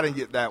writing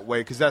it that way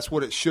because that's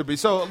what it should be.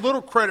 So a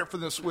little credit for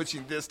them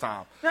switching this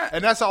time.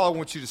 And that's all I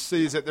want you to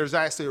see is that there's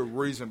actually a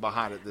reason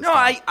behind it this time.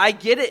 No, I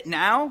get it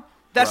now.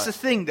 That's Right. the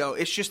thing, though.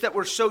 It's just that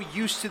we're so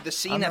used to the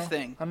Cena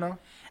thing. I know.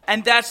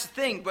 And that's the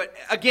thing. But,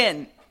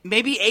 again,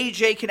 maybe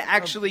AJ can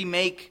actually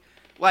make,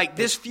 like,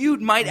 this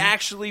feud might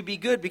actually be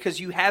good because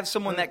you have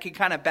someone that can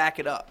kind of back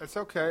it up. It's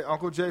okay.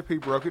 Uncle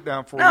JP broke it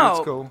down for you. No,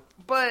 It's cool.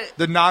 but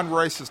The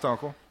non-racist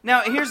uncle.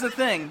 now here's the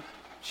thing.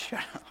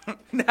 Shut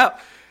up.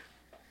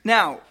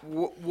 Now,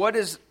 what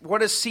does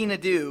Cena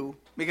do?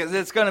 Because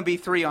it's going to be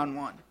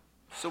 3-on-1.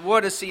 So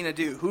what does Cena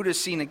do? Who does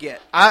Cena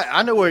get?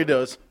 I know what he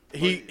does.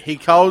 He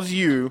calls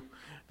you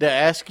to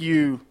ask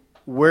you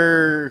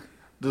where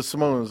the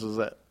Samoans is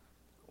at.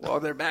 Well,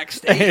 they're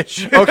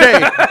backstage.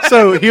 Okay,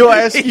 so he'll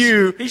ask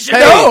you, he should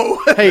know.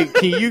 hey,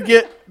 can you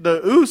get the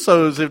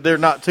Usos if they're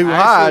not too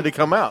high to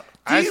come out?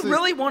 Do you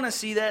really want to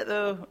see that,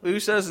 though?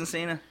 Usos and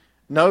Cena?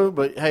 No,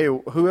 but hey,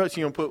 who else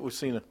you going to put with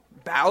Cena?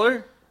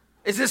 Balor?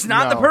 Is this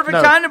not No. the perfect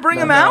No. time to bring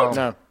him No.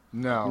 out?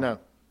 No.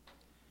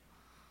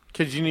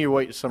 Because you need to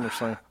wait to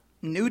SummerSlam.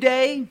 New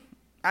Day?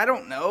 I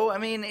don't know. I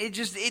mean,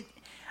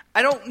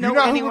 I don't know You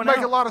know who anyone would make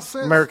else. a lot of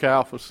sense? America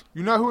Alphas.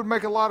 You know who would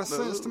make a lot of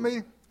sense to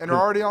me? And are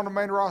already on the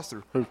main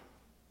roster? Who?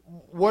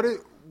 What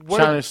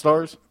Shining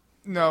Stars?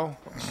 No.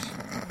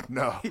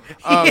 No.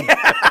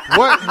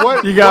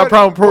 What? You got a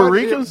problem with Puerto what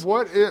Ricans?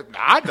 If,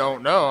 I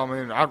don't know. I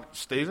mean, I'm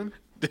Steven.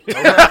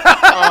 Okay.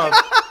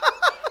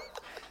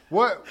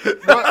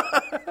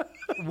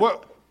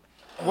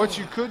 What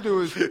you could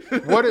do is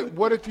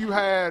what if you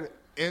had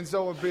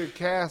Enzo and Big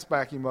Cass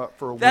back him up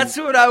for a week? That's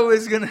what I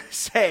was going to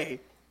say.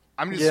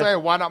 I'm just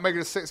saying, why not make it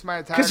a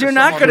 6-man tag? Because or you're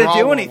not something going on to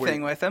Raw do one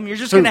anything week? with them. You're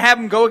just going to have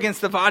them go against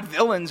the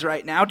Vaudevillains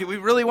right now. Do we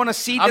really want to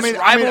see this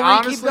rivalry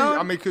honestly, keep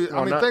going?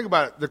 Why not? think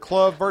about it. The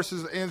Club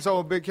versus Enzo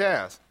and Big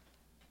Cass.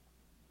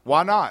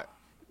 Why not?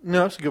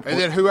 No, that's a good point.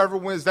 And then whoever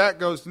wins that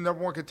goes to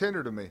number one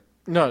contender to me.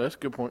 No, that's a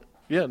good point.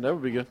 Yeah, that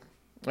would be good.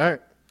 All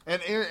right.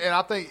 And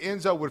I think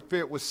Enzo would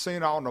fit with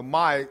Cena on the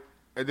mic,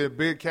 and then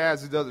Big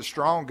Cass is the other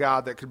strong guy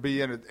that could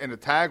be in a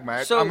tag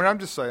match. So- I mean, I'm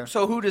just saying.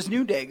 So who does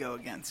New Day go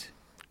against?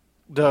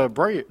 The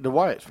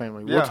Wyatt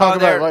family. Yeah. We'll talk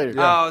about it later.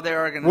 Oh, they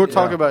are going to We'll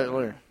talk about it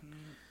later.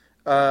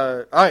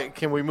 All right,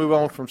 can we move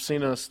on from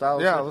Cena and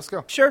Styles? Yeah, now? let's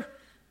go. Sure.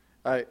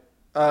 All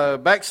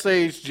right.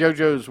 Backstage,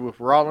 JoJo's with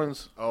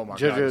Rollins. Oh, my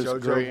JoJo's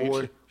God. great, JoJo ain't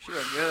boy. she? She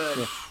looked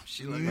good.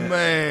 She looked good.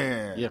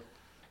 Man. Yeah,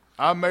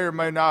 I may or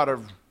may not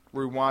have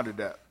rewinded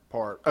that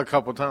part. a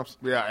couple times.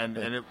 Yeah, and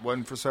it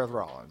wasn't for Seth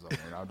Rollins. I mean,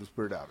 I'll just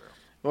put it out there.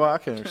 Well, I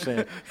can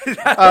understand. You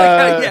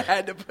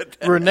had to put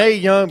that. Renee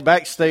Young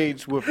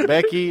backstage with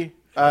Becky.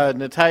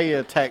 Natalya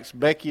attacks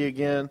Becky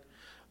again.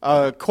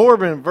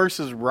 Corbin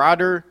versus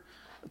Ryder.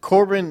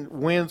 Corbin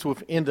wins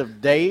with End of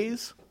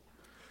Days.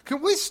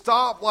 Can we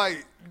stop,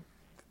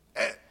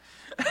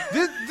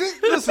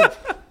 listen,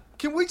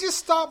 can we just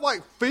stop,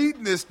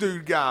 feeding this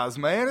dude guys,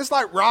 man? It's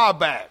like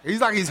Ryback. He's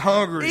like he's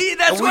hungry.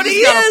 That's And we what just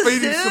he gotta is,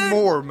 feed him dude. some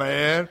more,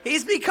 man.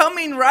 He's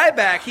becoming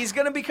Ryback. He's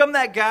going to become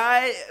that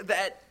guy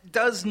that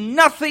does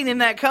nothing in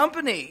that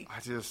company.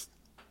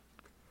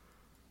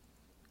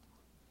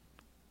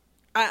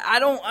 I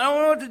don't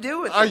know what to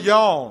do with I it.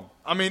 yawn.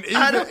 I mean,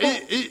 don't-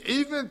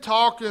 even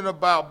talking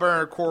about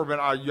Baron Corbin,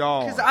 I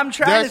yawn. 'Cause I'm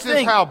trying That's to just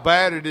think. how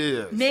bad it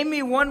is. Name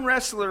me one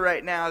wrestler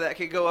right now that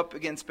could go up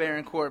against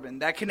Baron Corbin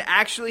that can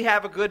actually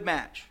have a good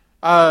match.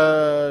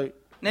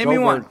 Name me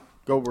one.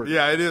 Goldberg.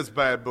 Yeah, it is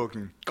bad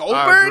booking. I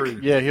Goldberg?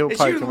 agree. Yeah, he'll Is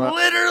probably you come out.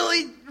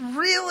 literally,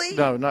 really?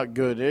 No, not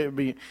good. It'd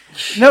be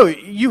no.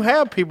 You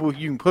have people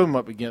you can put him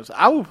up against.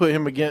 I would put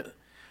him against.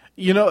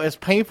 As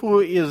painful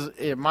as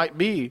it might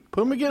be,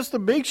 put him against the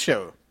Big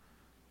Show.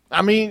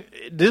 I mean,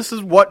 this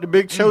is what the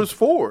Big Show's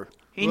for.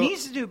 He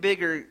needs to do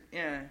bigger.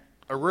 Yeah.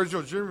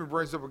 Original Jimmy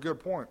brings up a good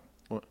point.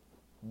 What?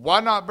 Why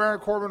not Baron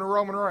Corbin and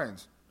Roman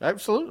Reigns?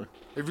 Absolutely.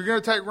 If you're going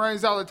to take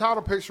Reigns out of the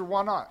title picture,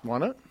 why not? Why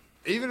not?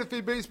 Even if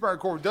he beats Baron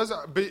Corbin,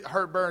 doesn't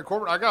hurt Baron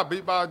Corbin. I got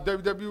beat by a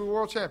WWE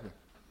World Champion.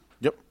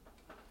 Yep.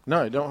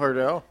 No, it don't hurt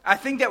at all. I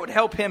think that would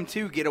help him,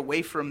 too, get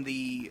away from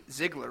the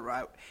Ziggler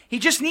rival. He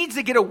just needs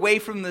to get away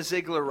from the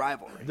Ziggler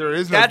rivalry. There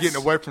is no getting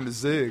away from the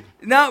Zig.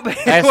 No, but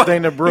Ask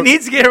Dana Brooke. he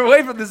needs to get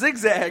away from the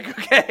zigzag,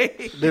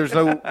 okay? There's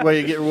no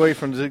way to get away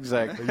from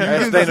zigzag. You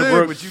Ask can Dana zig,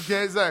 Brooke. but you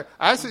can't zag.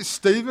 I see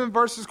Steven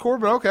versus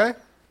Corbin. Okay.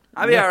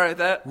 I'll be all right with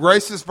that.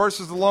 Racist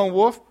versus the Lone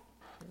Wolf.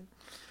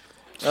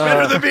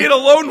 Better than being a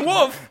lone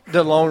wolf.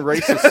 The lone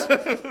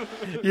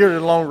racist. You're the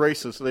lone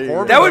racist. There you go.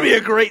 Corbin. That would be a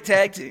great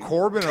tag team.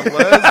 Corbin and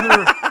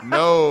Lesnar.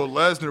 No,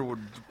 Lesnar would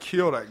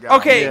kill that guy.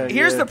 Okay, Yeah,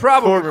 here's yeah. the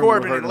problem Corbin with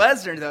Corbin would and hurt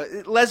Lesnar,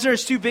 though.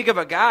 Lesnar's too big of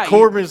a guy.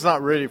 Corbin's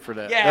not ready for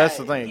that. Yeah, That's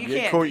the thing. you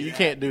can't do You that.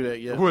 can't do that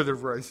yet. With a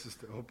racist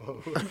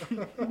elbow.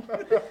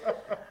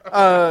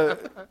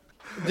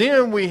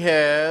 Then we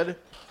had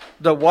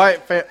the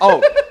Wyatt family.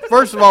 Oh,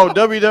 first of all,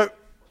 WWE.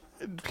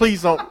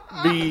 Please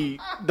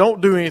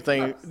don't do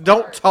anything.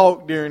 Don't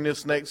talk during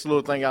this next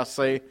little thing I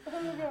say.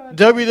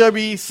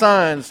 WWE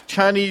signs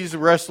Chinese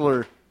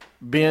wrestler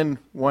Ben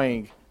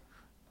Wang.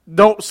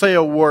 Don't say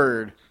a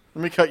word.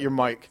 Let me cut your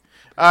mic.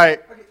 All right.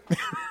 No.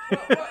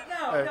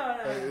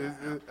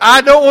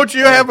 I don't want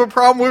you to have a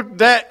problem with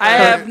that. I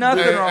have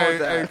nothing wrong with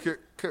that.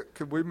 Hey,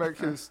 could we make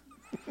his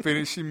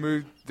finishing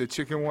move the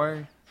chicken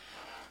wing?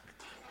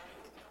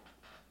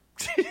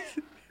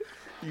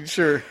 You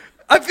sure?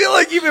 I feel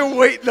like you've been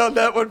waiting on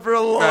that one for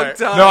a long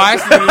time. No, I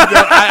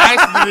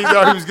actually didn't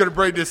know he was going to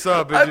bring this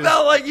up. I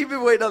felt like you've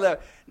been waiting on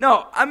that.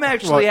 No, I'm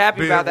actually happy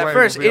being about that. Wayne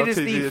First, will be it on is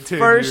TV the in 10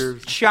 first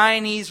years.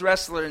 Chinese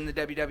wrestler in the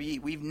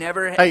WWE. They've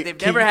never Hey, had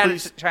can you a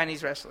please-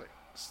 Chinese wrestler.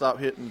 Stop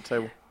hitting the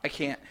table. I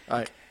can't. All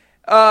right.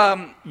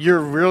 Um, You're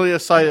really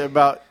excited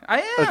about I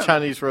a am.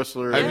 Chinese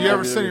wrestler. Have in you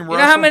ever WWE. seen him You wrestle?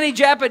 know how many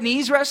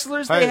Japanese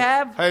wrestlers they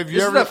have? Hey, have you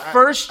This ever, is the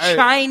first hey,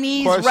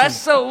 Chinese question,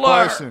 wrestler.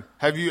 Question.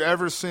 Have you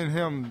ever seen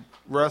him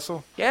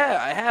wrestle? Yeah,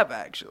 I have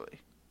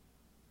actually.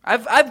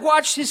 I've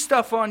watched his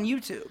stuff on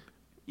YouTube.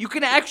 You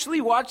can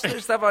actually watch their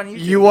stuff on YouTube.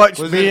 You watched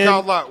Was Ben?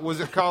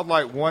 it called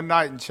like One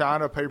Night in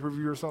China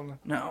pay-per-view or something?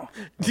 No,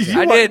 Did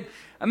you I watch- did.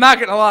 I'm not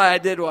gonna lie, I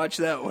did watch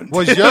that one.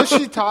 Was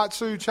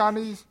Yoshitatsu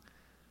Chinese?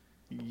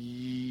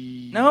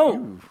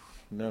 No,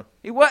 No.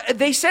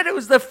 They said it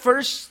was the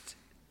first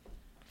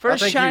I think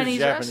he was Chinese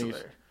Japanese.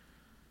 wrestler.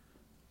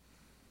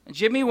 And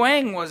Jimmy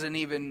Wang wasn't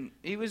even.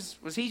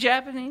 Was he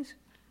Japanese?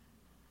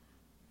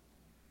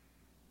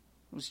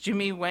 Was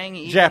Jimmy Wang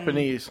even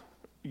Japanese.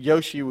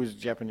 Yoshi was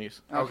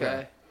Japanese.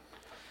 Okay.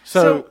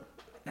 So,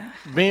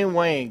 Ben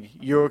Wang,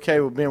 you're okay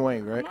with Ben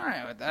Wang, right? I'm all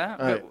right with that.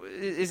 All right. But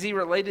is he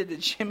related to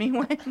Jimmy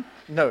Wang?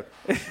 No.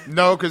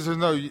 No, because there's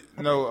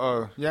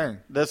no Yang.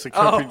 That's a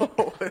country.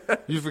 Oh,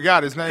 You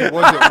forgot his name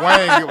wasn't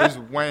Wang. It was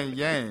Wang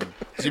Yang.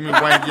 Jimmy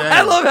Wang Yang.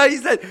 I love how you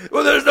said,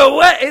 "Well, there's no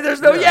way,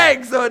 there's no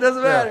Yang, so it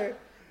doesn't matter."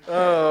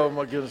 Oh,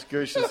 my goodness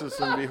gracious. This is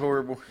going to be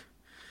horrible.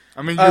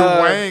 I mean, your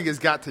Wang has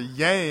got to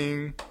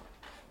Yang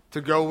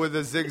to go with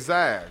a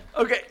zigzag.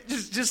 Okay,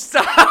 just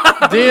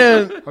stop.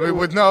 Then, I mean,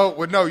 with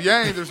no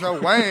Yang, there's no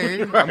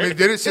Wang. I mean,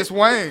 then it's just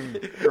Wang.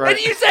 And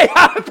you say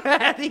how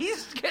bad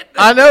he's getting.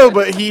 I know,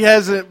 but he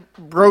hasn't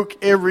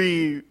broke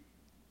every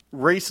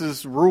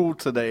racist rule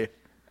today.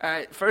 All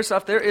right, first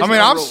off, there is. I mean,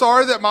 no I'm rule.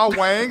 sorry that my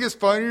Wang is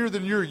funnier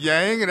than your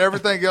Yang and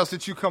everything else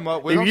that you come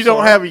up with. If I'm you don't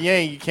sorry. have a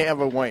yang, you can't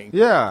have a wang.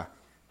 Yeah.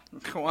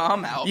 Well,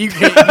 I'm out. You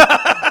can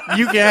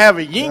you can have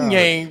a yin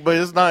yang, but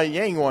it's not a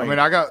yang wang. I mean,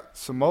 I got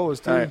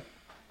Samoas, too. All right.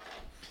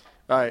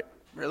 All right,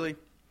 Really?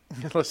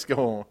 let's go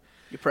on.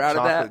 You proud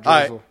of Chocolate that? All right.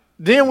 drizzle.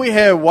 Then we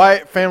had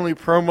Wyatt family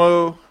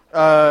promo.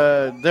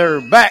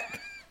 They're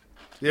back.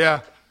 Yeah.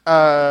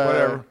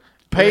 Whatever.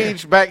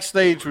 Paige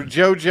backstage with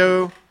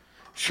JoJo.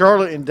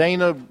 Charlotte and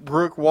Dana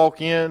Brooke walk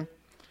in.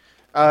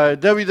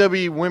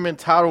 WWE Women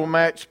title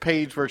match.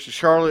 Paige versus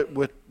Charlotte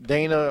with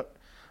Dana.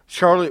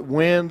 Charlotte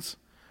wins.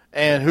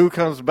 And who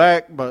comes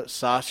back? But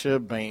Sasha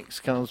Banks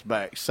comes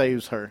back.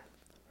 Saves her.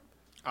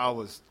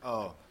 You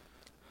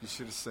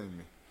should have seen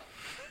me.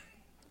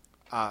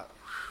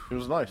 It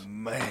was nice.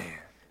 Man.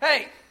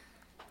 Hey,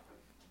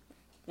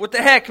 what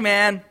the heck,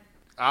 man?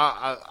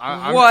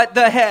 I'm, What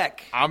the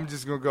heck? I'm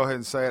just going to go ahead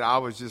and say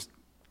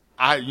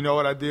it. You know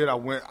what I did? I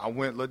went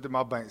and looked at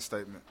my bank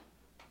statement.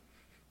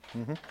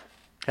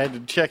 Had to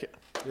check it.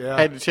 Yeah.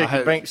 Had to check I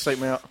your bank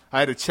statement out. I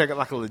had to check it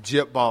like a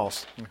legit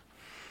boss.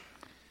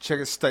 Check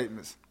his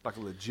statements like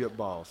a legit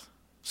boss.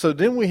 So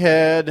then we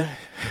had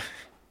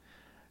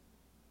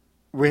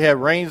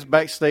Reigns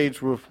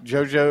backstage with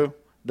JoJo.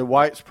 The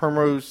Whites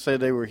promos said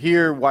they were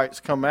here. Whites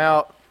come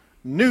out.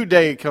 New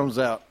Day comes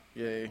out.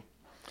 Yay.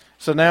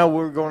 So now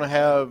we're going to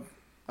have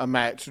a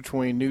match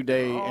between New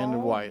Day and the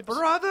Whites.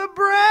 Brother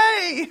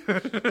Bray!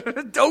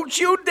 Don't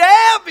you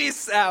dare be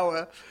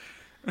sour.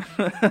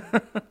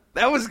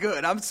 That was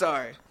good. I'm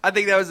sorry. I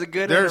think that was a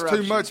good There's too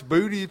interruption. much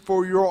booty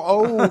for your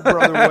old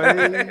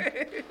brother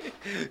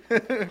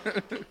Wade.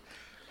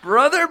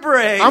 Brother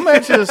Bray. I'm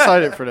actually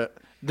excited for that.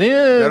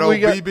 Then That old we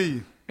got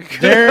BB.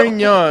 Darren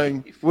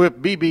Young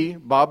with BB,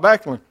 Bob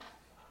Backlund.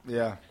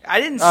 Yeah. I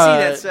didn't see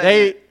that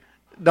segment.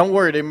 Don't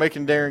worry, they're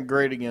making Darren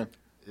great again.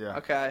 Yeah.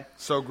 Okay.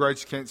 So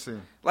great you can't see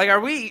him. Like, are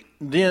we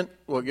Then,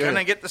 well, go going to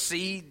ahead. get to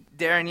see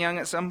Darren Young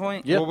at some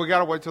point? Yep. Well, we got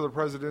to wait till the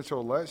presidential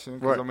election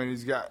because, Right. I mean,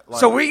 he's got, like,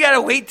 So we got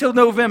to wait till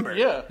November.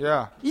 Yeah.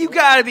 yeah. You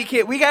got to be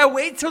kidding. We got to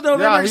wait till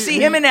November Yeah, to see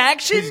him in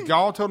action? He's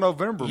gone till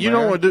November, You man.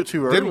 don't want to do it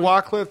too early. Didn't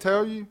Wycliffe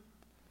tell you?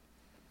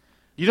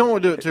 You don't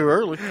want to do it too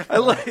early. I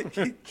like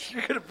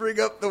you're going to bring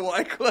up the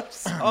Wyclef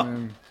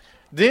song.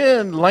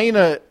 Then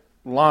Lana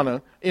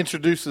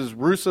introduces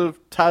Rusev,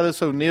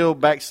 Titus O'Neil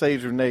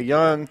backstage with Mae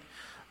Young.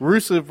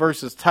 Rusev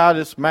versus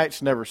Titus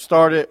match never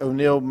started.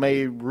 O'Neil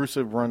made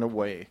Rusev run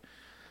away.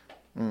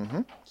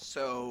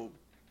 So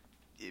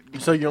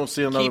So you don't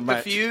see another keep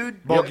match. the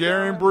feud.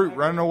 Bulgarian Brute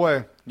running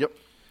away. Yep.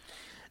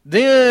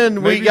 Then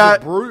Maybe we got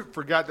the Brute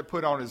forgot to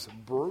put on his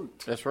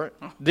Brute. that's right.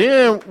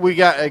 Then we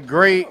got a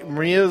great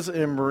Miz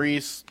and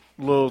Maurice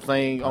little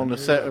thing on the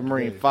set of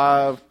Marine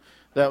 5.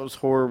 That was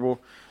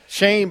horrible.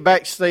 Shane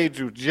backstage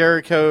with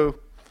Jericho.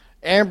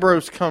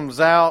 Ambrose comes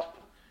out.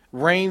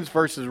 Reigns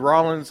versus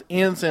Rollins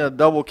ends in a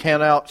double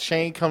count out.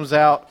 Shane comes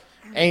out.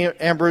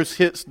 Ambrose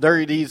hits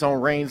Dirty D's on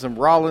Reigns and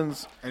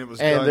Rollins. And it was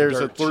done there's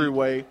a dirt cheap.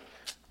 three-way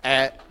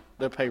at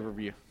the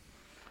pay-per-view.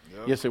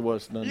 Yes, it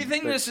was. Do you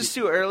think this is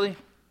too early?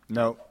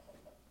 No.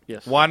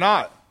 Yes. Why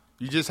not?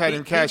 You just had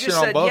him cash in just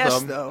on said both yes, of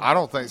them. though. I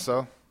don't think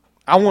so.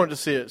 I wanted to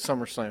see it at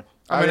SummerSlam.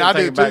 I mean, didn't I think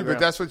did of too, background. but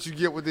that's what you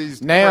get with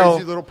these Now-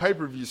 crazy little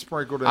pay-per-views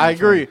sprinkled in. I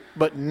between. agree.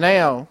 But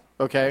now,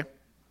 okay,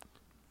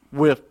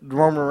 with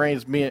Roman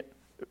Reigns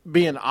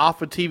being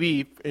off of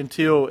TV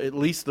until at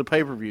least the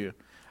pay-per-view,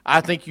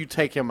 I think you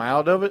take him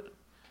out of it.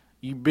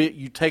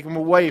 You take him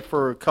away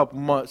for a couple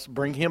months,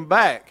 bring him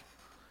back.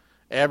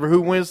 Ever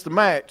who wins the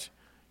match,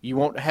 you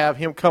won't have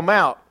him come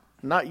out.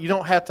 You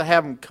don't have to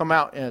have him come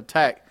out and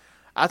attack.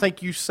 I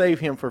think you save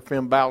him for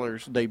Finn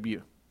Balor's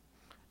debut,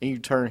 and you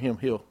turn him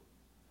heel.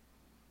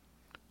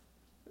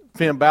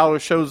 Finn Balor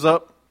shows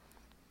up.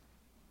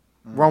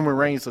 Roman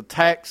Reigns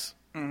attacks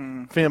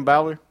Finn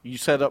Balor. You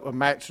set up a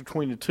match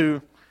between the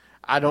two.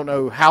 I don't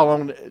know how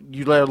long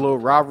you let a little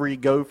rivalry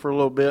go for a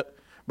little bit,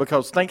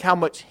 because think how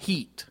much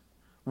heat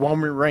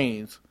Roman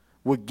Reigns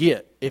would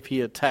get if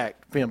he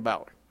attacked Finn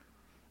Balor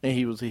and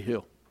he was a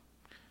heel.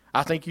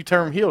 I think you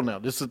turn him heel now.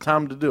 This is the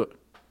time to do it.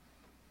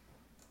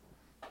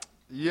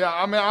 Yeah,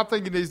 I mean, I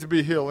think he needs to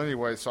be heel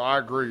anyway, so I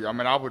agree. I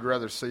mean, I would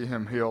rather see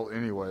him heel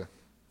anyway.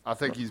 I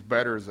think he's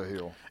better as a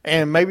heel.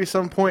 And maybe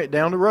some point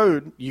down the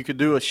road, you could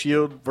do a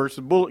Shield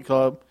versus Bullet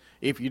Club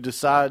if you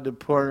decide to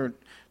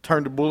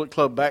turn the Bullet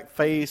Club back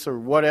face or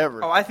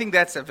whatever. Oh, I think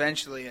that's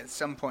eventually at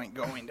some point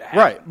going to happen.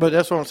 Right, but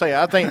that's what I'm saying.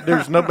 I think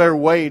there's no better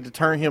way to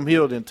turn him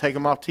heel than take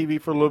him off TV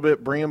for a little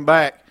bit, bring him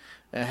back,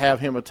 and have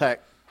him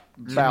attack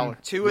Balor.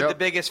 Two of the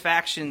biggest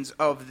factions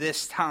of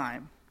this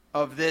time,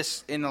 of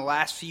this in the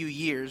last few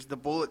years, the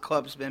Bullet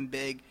Club's been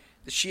big,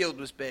 the Shield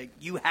was big.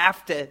 You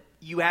have to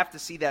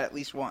see that at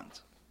least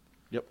once.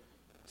 Yep.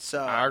 So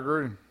I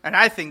agree. And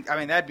I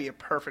mean, that'd be a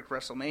perfect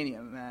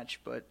WrestleMania match,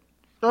 but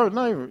Oh,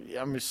 not even.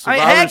 I mean, I Survivor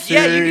mean, heck, Series.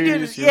 yeah, you could do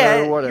this.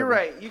 Yeah, whatever. you're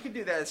right. You could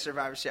do that at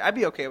Survivor Series. I'd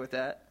be okay with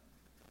that.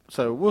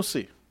 So we'll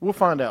see. We'll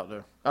find out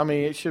though. I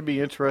mean, it should be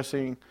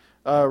interesting.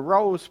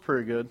 Raw was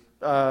pretty good.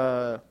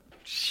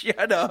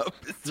 Shut up,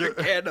 Mr.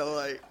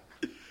 Candlelight.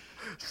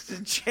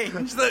 To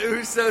change the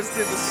Usos to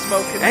the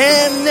smoking.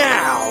 And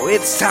now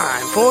it's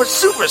time for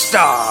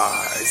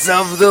Superstars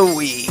of the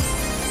Week.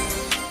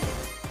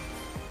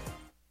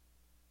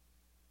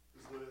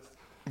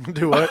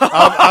 Do what?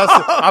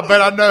 I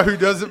bet I know who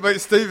doesn't make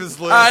Steven's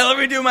list. All right, let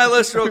me do my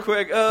list real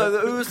quick.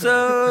 The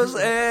Usos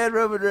and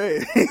Roman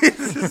Reigns.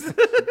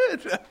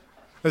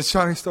 It's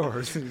Shining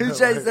Stars. Who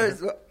says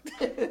those?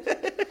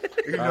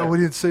 You know, we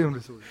didn't see him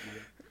this week.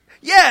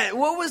 Yeah,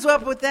 what was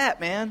up with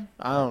that, man?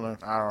 I don't know.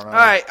 I don't know. All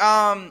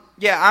right,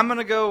 yeah, I'm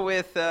gonna go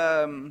with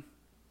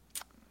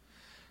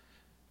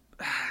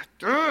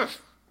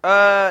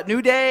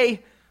New Day.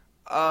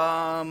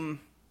 I'm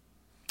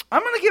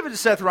gonna give it to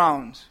Seth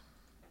Rollins.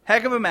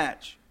 Heck of a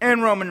match,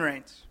 and Roman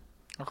Reigns.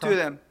 Okay. Two of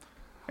them.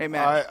 Hey, All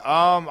man. right,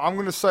 I'm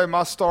going to say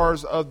my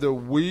stars of the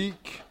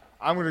week.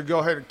 I'm going to go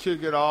ahead and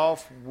kick it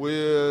off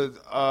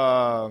with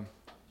that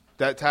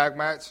tag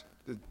match,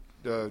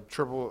 the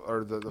triple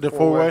or the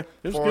four-way. It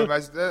was four-way good.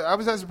 match. I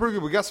was actually pretty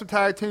good. We got some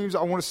tag teams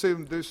I want to see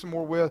them do some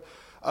more with.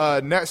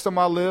 Next on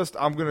my list,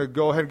 I'm going to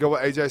go ahead and go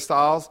with AJ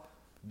Styles.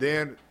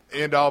 Then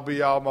end all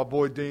be all, my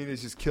boy Dean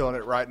is just killing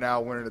it right now,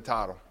 winning the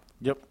title.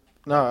 Yep.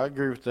 No, I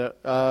agree with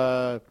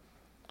that.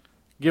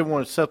 Give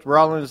one to Seth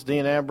Rollins,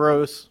 Dean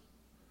Ambrose,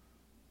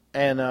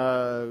 and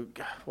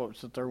what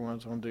was the third one I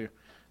was going to do?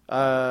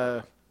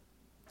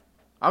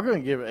 I'm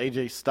going to give it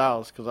AJ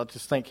Styles because I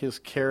just think his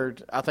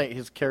character. I think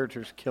his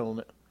character's killing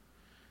it.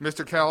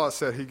 Mr. Callot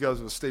said he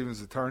goes with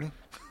Steven's attorney.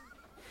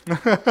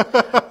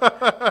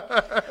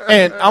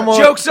 And I'm gonna,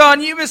 Joke's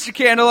on you, Mr.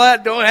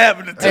 Candlelight. Don't have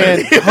an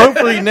attorney. and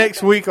hopefully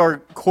next week our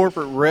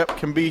corporate rep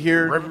can be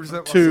here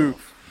Represent to.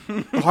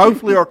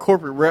 Hopefully our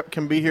corporate rep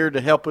can be here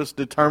to help us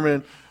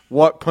determine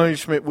what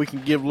punishment we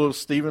can give little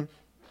Steven.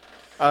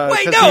 Wait, 'cause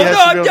he no, has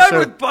to I'm be on done the show.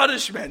 with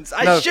punishments.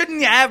 I No.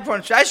 shouldn't have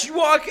punishments. I should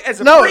walk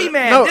as a No, free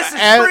man. no, This is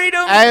as-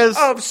 freedom as-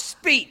 of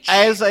speech.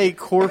 As a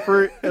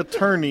corporate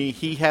attorney,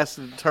 he has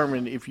to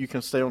determine if you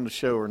can stay on the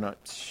show or not.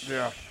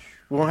 Yeah.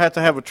 We're going to have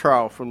to have a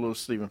trial for little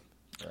Steven.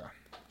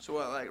 So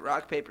what, like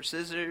rock, paper,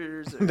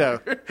 scissors? Or- No.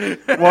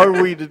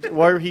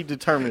 Whatever he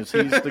determines,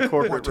 he's the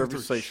corporate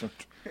representation.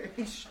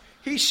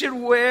 He should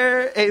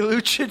wear a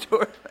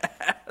luchador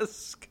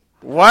mask.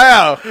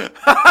 Wow. All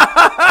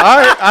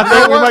right, I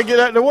think we might get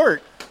that to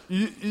work.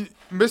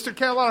 Mr.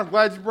 Candlelight, I'm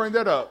glad you bring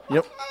that up.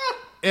 Yep.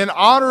 In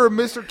honor of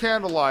Mr.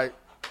 Candlelight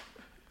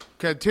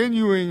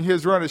continuing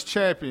his run as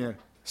champion,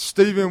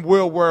 Steven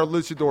will wear a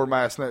luchador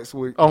mask next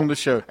week. On the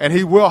show. And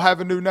he will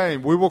have a new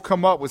name. We will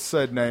come up with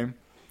said name.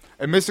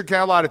 And Mr.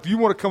 Candlelight, if you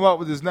want to come up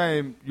with his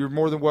name, you're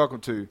more than welcome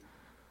to.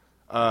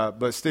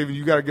 But, Steven,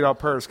 you got to get on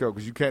Periscope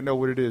because you can't know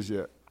what it is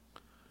yet.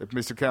 If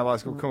Mr.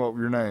 Candlelight's going to come up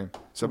with your name.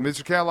 So,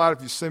 Mr. Candlelight,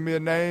 if you send me a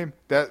name,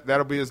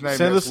 that'll be his name.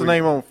 Send next us a week.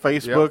 name on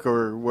Facebook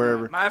or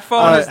wherever. My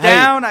phone is Hey,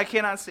 down. I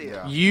cannot see it.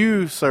 Yeah.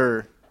 You,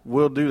 sir,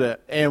 will do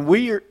that. And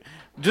we are,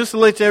 just to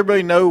let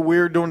everybody know,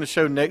 we're doing the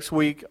show next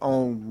week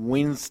on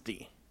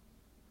Wednesday,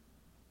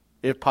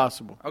 if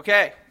possible.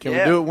 Okay. Can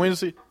yeah. we do it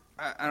Wednesday?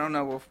 I don't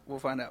know. We'll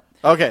find out.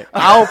 Okay,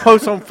 I'll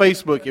post on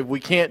Facebook if we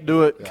can't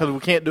do it because we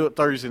can't do it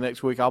Thursday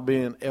next week. I'll be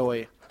in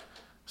LA,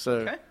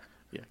 so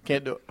yeah,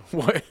 can't do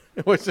it.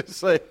 What's it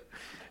say?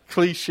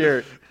 Please share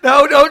it.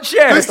 No, don't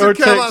share. Mr.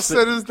 Kellogg text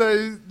said his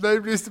name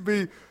needs to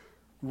be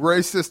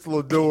Racist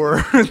Lador.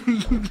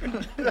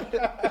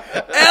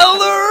 El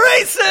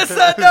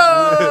Racist.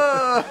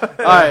 No.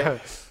 All right,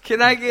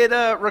 Can I get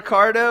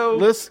Ricardo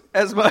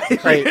as my?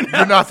 hey,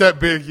 You're not that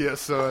big yet,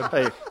 son.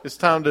 hey, it's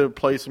time to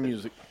play some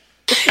music.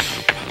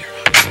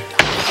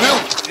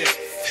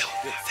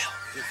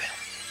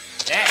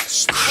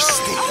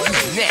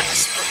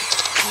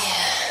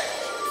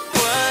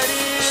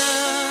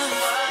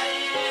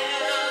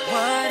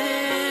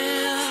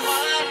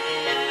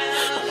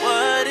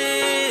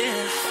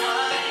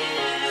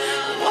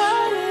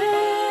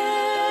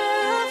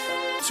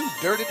 Too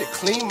dirty to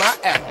clean my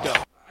act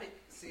up.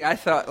 See, I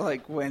thought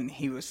like when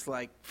he was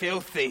like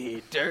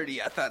filthy, dirty,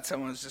 I thought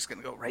someone was just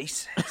gonna go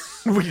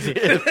racist. We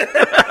did.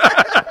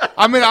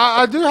 I mean,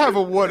 I do have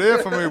a what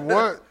if. I mean,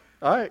 what?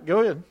 All right, go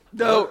ahead.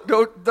 No,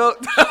 don't.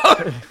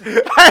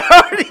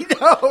 I already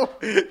know.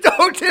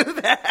 Don't do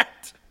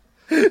that.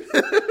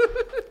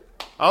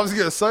 I was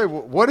going to say,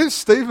 what if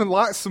Steven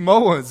likes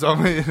Samoans? I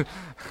mean,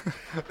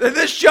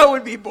 This show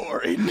would be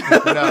boring.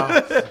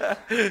 no.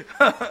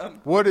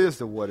 What is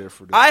the what if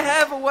for this? I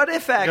have a what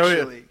if Go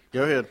actually. ahead.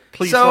 Go ahead.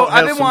 Please. So don't have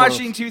I've been some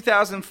watching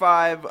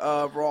 2005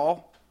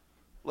 Raw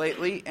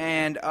lately,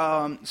 and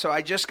so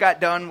I just got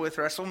done with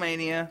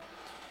WrestleMania,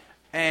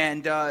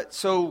 and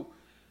so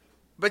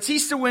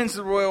Batista wins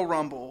the Royal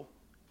Rumble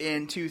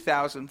in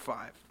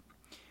 2005.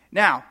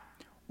 Now,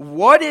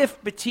 what if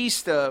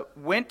Batista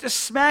went to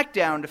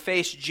SmackDown to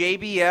face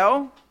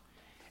JBL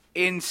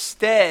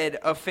instead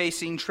of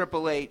facing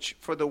Triple H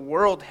for the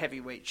World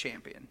Heavyweight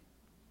Champion?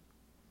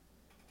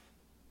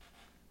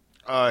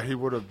 He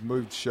would have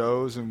moved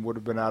shows and would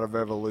have been out of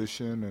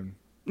Evolution, and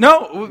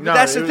No, No,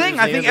 that's it the was thing.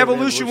 the I think end of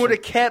Evolution Evolution. would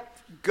have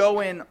kept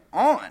going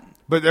on.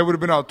 but they would have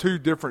been on two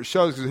different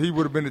shows because he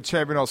would have been the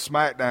champion on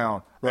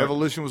SmackDown. Right.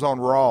 Evolution was on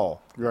Raw.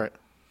 Right.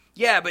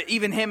 Yeah, but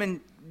even him and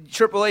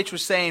Triple H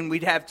was saying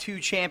we'd have two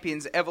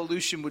champions.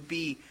 Evolution would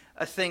be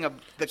a thing of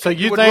the So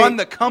you would think- run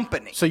the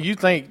company. So you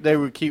think they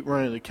would keep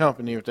running the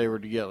company if they were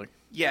together?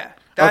 Yeah,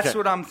 that's Okay.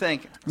 what I'm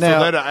thinking. Now,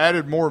 So they'd have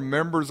added more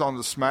members on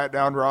the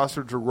SmackDown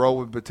roster to roll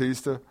with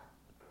Batista.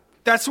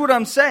 That's what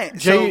I'm saying.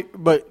 So,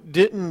 but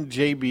didn't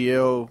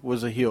JBL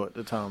was a heel at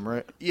the time,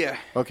 right? yeah,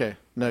 Okay.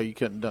 No, you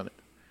couldn't have done it.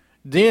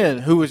 Then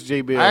who was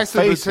JBL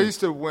Actually, facing?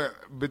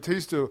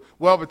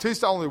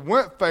 Batista only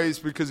went face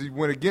because he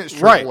went against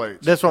Right. Triple H.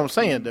 That's what I'm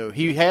saying, though.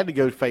 He had to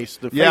go face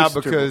the face. Yeah,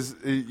 Triple- because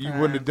you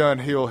wouldn't have done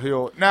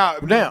heel. Now,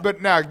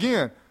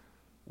 again,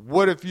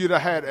 what if you'd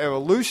have had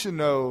Evolution,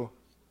 though?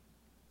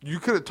 You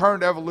could have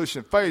turned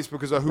Evolution face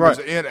because of who was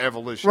Right. in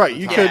Evolution. Right, at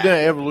the you time. could have done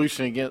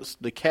Evolution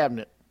against the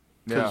Cabinet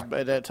 'cause Yeah.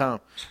 at that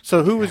time.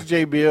 So who was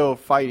JBL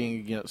fighting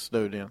against,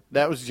 though, then?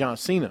 That was John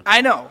Cena.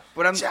 I know,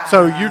 but I'm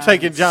So you're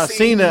taking John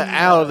Cena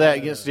out of that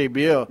against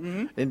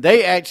JBL, and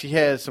they actually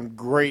had some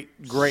great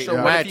So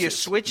what matches. if you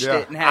switched Yeah.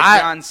 it and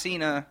had John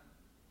Cena?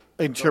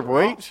 In Triple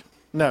H?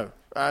 No.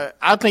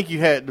 I think you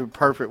had the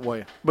perfect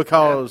way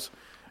because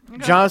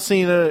John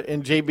Cena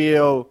and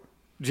JBL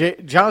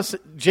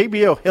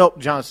JBL helped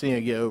John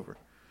Cena get over.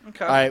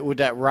 Okay. All right, with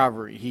that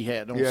rivalry he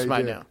had on Yeah, he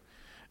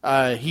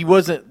SmackDown. He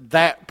wasn't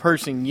that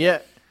person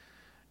yet.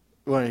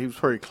 Well, he was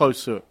pretty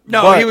close to it.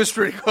 No, But- he was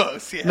pretty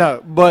close. Yeah.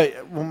 No,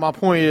 but my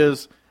point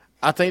is,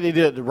 I think they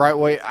did it the right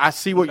way. I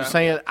see what you're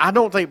saying. I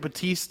don't think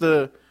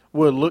Batista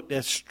would have looked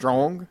as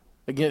strong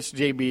against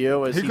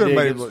JBL as He he, could have did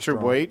made him against look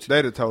Triple strong. H.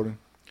 They'd have told him.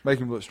 Make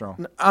him look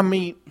strong. I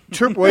mean,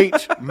 Triple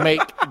H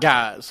make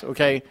guys,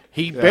 okay?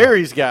 He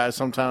buries guys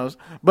sometimes,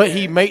 but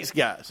he makes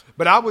guys.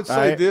 But I would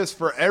say Right. this,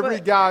 for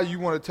every guy you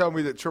want to tell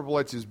me that Triple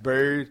H is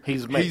buried,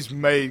 He's he's made.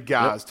 made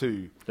guys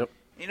too. Yep.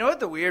 You know what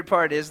the weird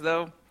part is,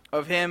 though,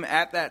 of him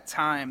at that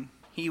time?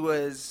 He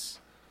was,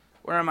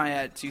 where am I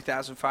at?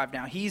 2005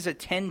 now. He's a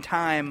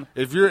 10-time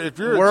If you're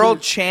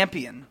world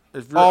champion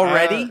if you're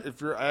already. if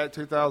you're at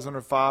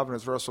 2005 and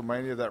it's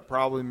WrestleMania, that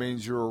probably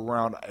means you're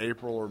around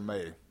April or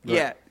May.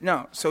 Yeah,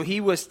 no. So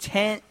he was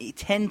 10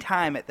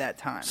 time at that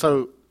time.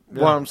 So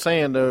what I'm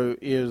saying though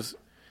is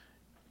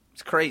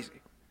It's crazy.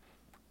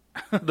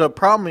 the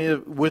problem is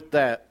with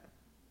that.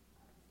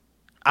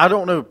 I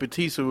don't know if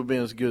Batista would have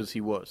been as good as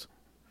he was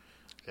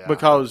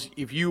because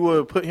if you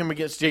would put him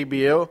against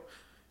JBL,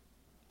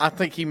 I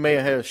think he may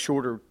have had a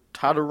shorter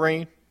title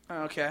reign.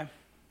 Okay.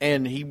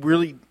 And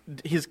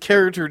his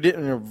character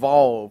didn't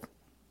evolve,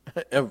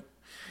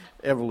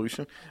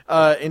 evolution,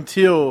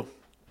 until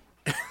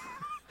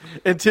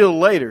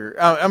later.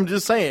 I'm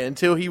just saying,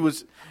 until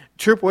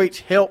Triple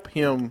H helped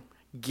him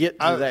get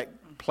to that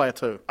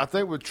plateau. I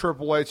think with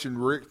Triple H and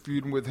Rick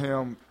feuding with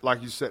him,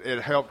 like you said, it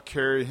helped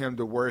carry him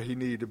to where he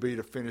needed to be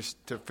to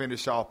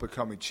finish off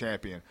becoming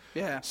champion.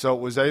 Yeah. So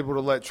it was able to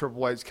let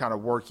Triple H kind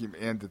of work him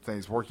into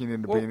things, working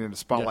into being in the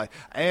spotlight.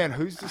 And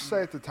who's to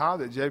say at the time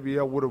that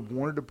JBL would have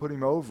wanted to put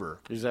him over?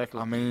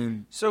 Exactly. I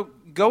mean, So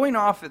going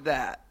off of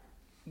that,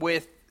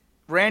 with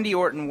Randy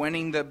Orton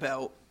winning the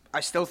belt I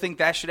still think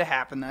that should have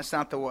happened. That's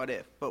not the what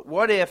if. But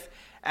what if,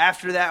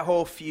 after that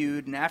whole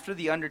feud and after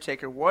The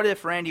Undertaker, what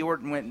if Randy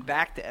Orton went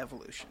back to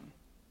Evolution?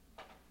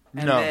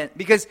 And No. then,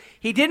 because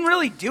he didn't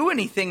really do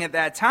anything at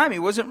that time. He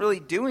wasn't really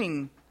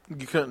doing.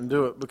 You couldn't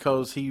do it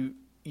because you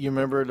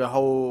remember the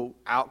whole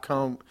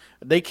outcome.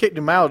 They kicked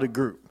him out of the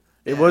group.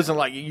 It wasn't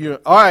like,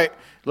 all right,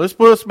 let's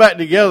put us back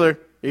together,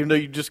 even though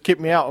you just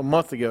kicked me out a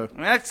month ago. I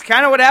mean, that's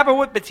kind of what happened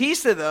with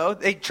Batista, though.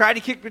 They tried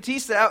to kick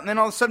Batista out, and then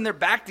all of a sudden they're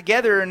back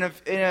together in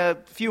a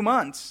few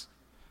months.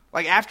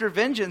 Like after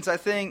Vengeance, I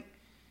think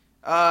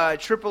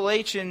Triple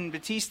H and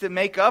Batista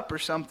make up or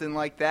something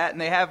like that,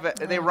 and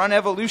they run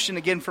Evolution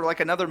again for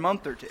like another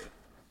month or two.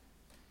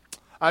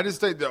 I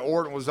just think that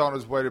Orton was on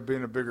his way to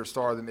being a bigger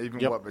star than even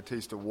what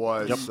Batista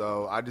was.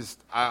 So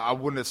I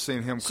wouldn't have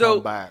seen him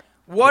come back.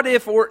 What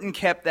if Orton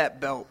kept that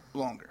belt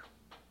longer?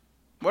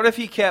 What if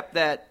he kept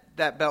that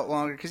belt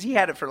longer? Because he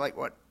had it for like,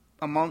 what,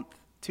 a month,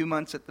 2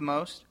 months at the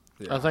most?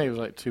 I think it was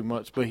like 2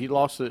 months, but he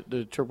lost it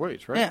to Triple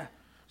H, right? Yeah.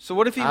 So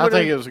what if he I would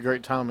think it was a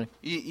great timing.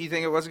 You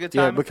think it was a good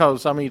Yeah, time?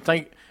 because, I mean,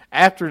 think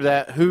after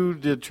that, who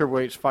did Triple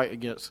H fight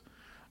against?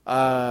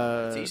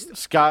 Batista.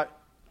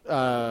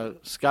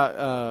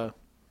 Scott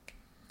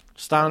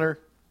Steiner,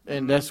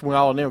 and that's when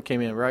all of them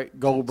came in, right?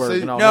 Goldberg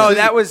See, and all No, that.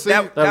 that was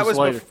That was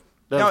later.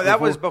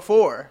 That was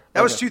before.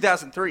 That was Okay.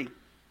 2003.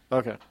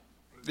 Okay.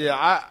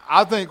 Yeah,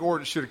 I think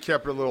Orton should have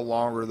kept it a little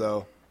longer,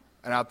 though.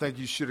 And I think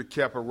you should have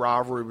kept a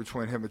rivalry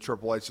between him and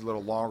Triple H a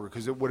little longer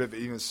because it would have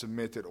even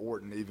cemented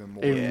Orton even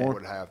more. Even than it more?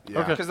 would have. Okay.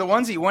 Yeah. Because the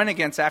ones he went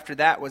against after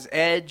that was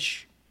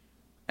Edge,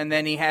 and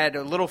then he had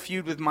a little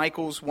feud with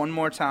Michaels one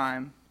more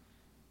time,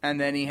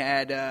 and then he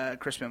had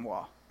Chris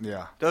Benoit.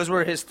 Yeah. Those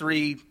were his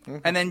three,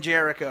 and then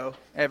Jericho.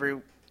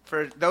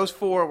 For those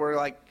four were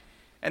like,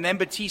 and then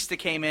Batista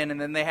came in,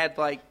 and then they had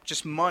like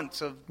just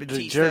months of The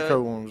Batista.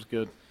 Jericho one was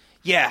good.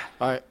 Yeah.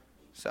 All right.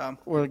 So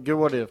Well, good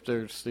what if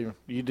there, Steven.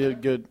 You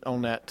did good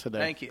on that today.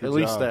 Thank you. At Good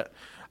least job.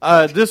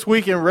 that. This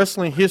week in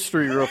wrestling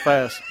history, real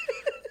fast.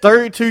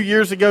 32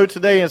 years ago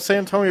today in San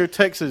Antonio,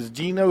 Texas,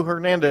 Gino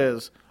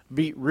Hernandez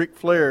beat Ric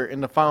Flair in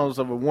the finals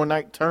of a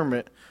one-night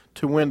tournament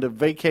to win the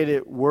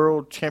vacated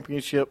World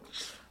Championship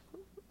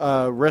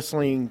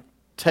Wrestling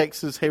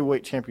Texas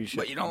Heavyweight Championship.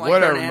 but you don't like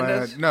Whatever,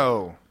 Hernandez? man.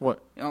 No. What?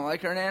 You don't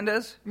like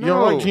Hernandez? You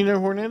don't like No. Gino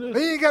Hernandez?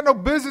 He ain't got no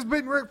business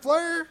beating Ric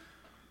Flair.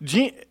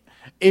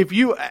 If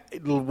you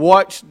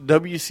watch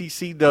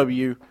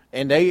WCCW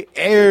and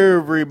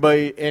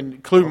everybody,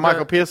 including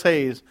Michael P.S.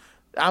 Hayes,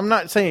 I'm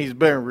not saying he's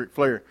better than Ric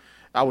Flair.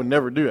 I would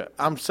never do it.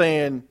 I'm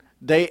saying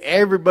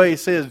everybody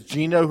says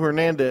Gino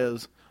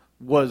Hernandez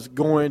was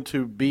going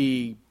to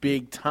be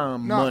big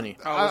time money.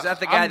 Oh, was that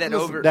the guy that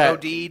listen,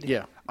 OD'd?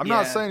 Yeah. I'm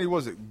not saying he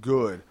wasn't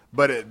good,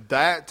 but at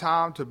that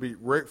time to beat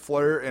Ric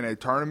Flair in a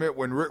tournament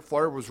when Ric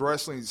Flair was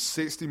wrestling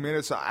 60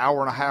 minutes, an hour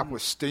and a half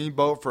with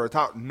Steamboat for a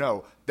top,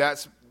 no,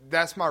 that's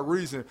my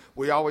reason.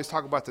 We always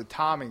talk about the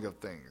timing of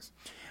things.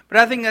 But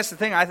I think that's the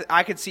thing.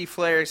 I could see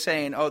Flair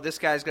saying, "Oh, this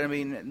guy's going to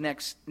be the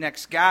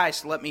next guy,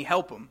 so let me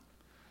help him."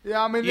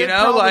 Yeah, I mean, You it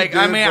know, probably like did,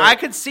 I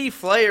could see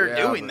Flair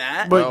Yeah, doing but-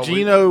 that. But Well,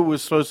 Gino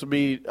was supposed to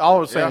be, all I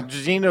was saying,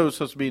 Yeah. Gino was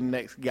supposed to be the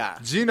next guy.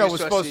 Gino He's was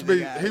supposed supposed to to be be.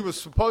 the guy. He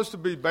was supposed to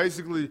be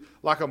basically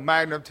like a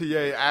Magnum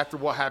TA after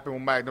what happened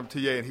with Magnum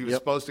TA, and he was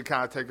Yep. supposed to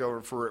kind of take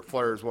over for Ric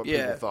Flair, is what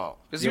people thought.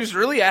 because he was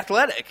really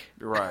athletic.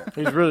 You're right.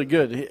 He's really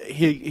good.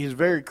 He's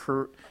very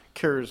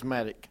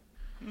charismatic.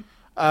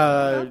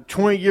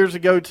 20 years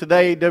ago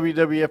today,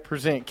 WWF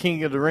present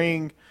King of the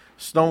Ring.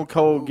 Stone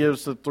Cold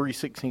gives the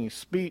 316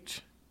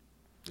 speech.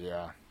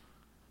 Yeah.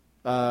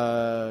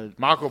 Uh,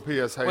 Michael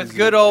P.S. Hayes With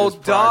good is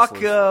old Doc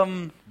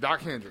priceless.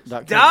 Doc Hendricks.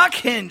 Doc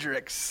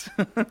Hendricks.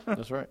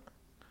 That's right.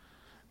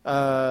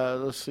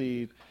 Let's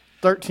see.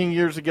 13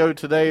 years ago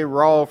today,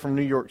 Raw from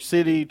New York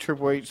City.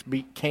 Triple H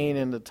beat Kane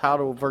in the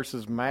title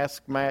versus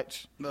mask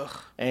match, Ugh,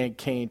 and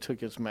Kane took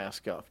his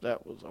mask off.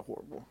 That was a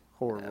horrible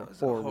that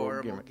was a horrible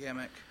horrible gimmick.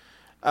 gimmick.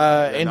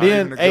 And Not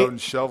then even a golden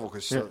shovel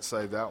could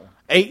save that one.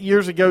 8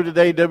 years ago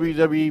today,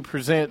 WWE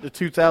presented the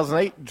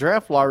 2008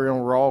 draft lottery on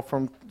Raw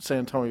from San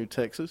Antonio,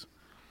 Texas,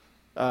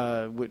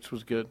 which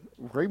was good.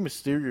 Rey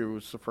Mysterio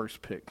was the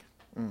first pick.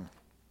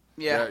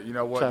 Yeah. You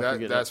know what? Try to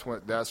forget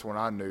That's when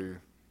I knew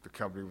the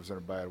company was in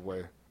a bad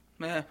way.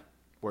 Yeah.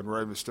 When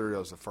Rey Mysterio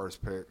was the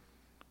first pick.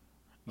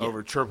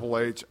 Over Triple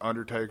H,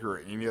 Undertaker, or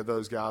any of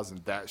those guys,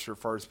 and that's your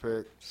first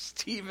pick.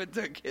 Steven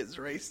took his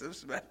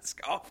racist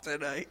mask off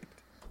tonight.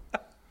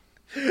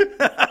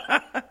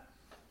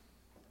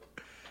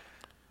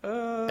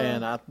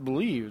 And I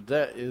believe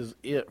that is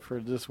it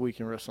for this week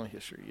in wrestling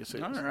history. Yes,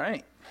 it All is.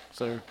 right.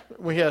 So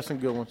we have some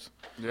good ones.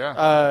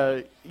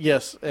 Yeah.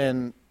 Yes,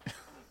 and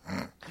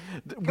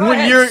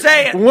ahead,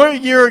 say it.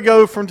 1 year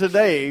ago from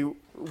today,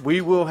 we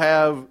will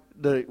have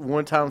the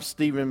one time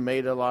Steven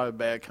made a lot of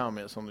bad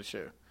comments on the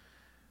show.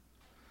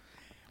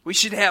 We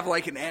should have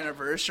like an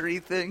anniversary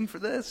thing for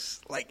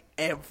this, like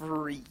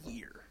every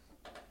year.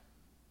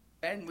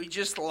 And we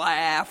just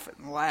laugh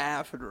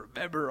and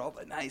remember all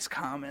the nice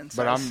comments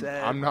but I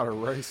said. I'm not a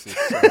racist.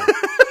 So,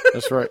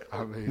 That's right.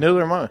 I mean,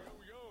 Neither am I.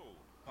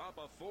 Pop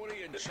a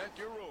 40 and check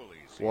your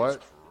rollies. What?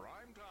 It's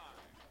prime time.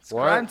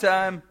 What? Prime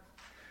time.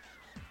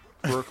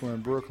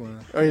 Brooklyn.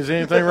 Is there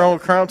anything wrong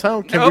with Crown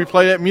Town? Can we Nope.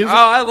 play that music? Oh,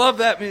 I love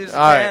that music,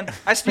 All man. right.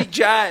 I speak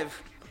jive.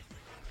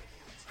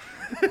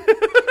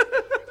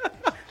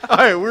 All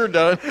right, we're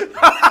done.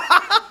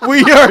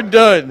 We are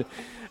done.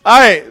 All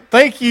right,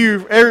 thank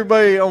you,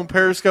 everybody on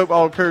Periscope,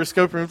 all the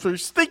Periscopers, for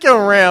sticking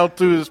around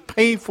through this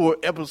painful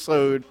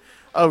episode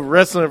of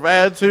Wrestling of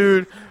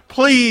Attitude.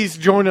 Please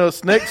join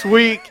us next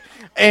week.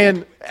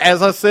 And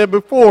as I said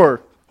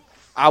before,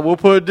 I will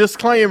put a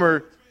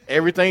disclaimer.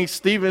 Everything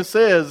Steven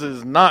says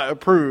is not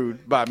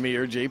approved by me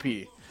or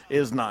JP. It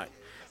is not.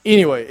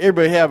 Anyway,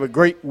 everybody have a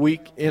great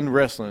week in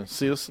wrestling.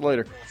 See us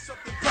later.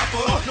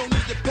 No need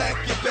to pack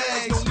your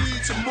bags, no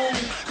need to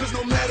move, 'cause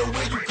no matter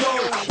where you go,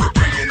 we're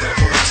bringing the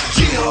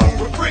hoods.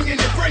 We're bringing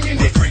it.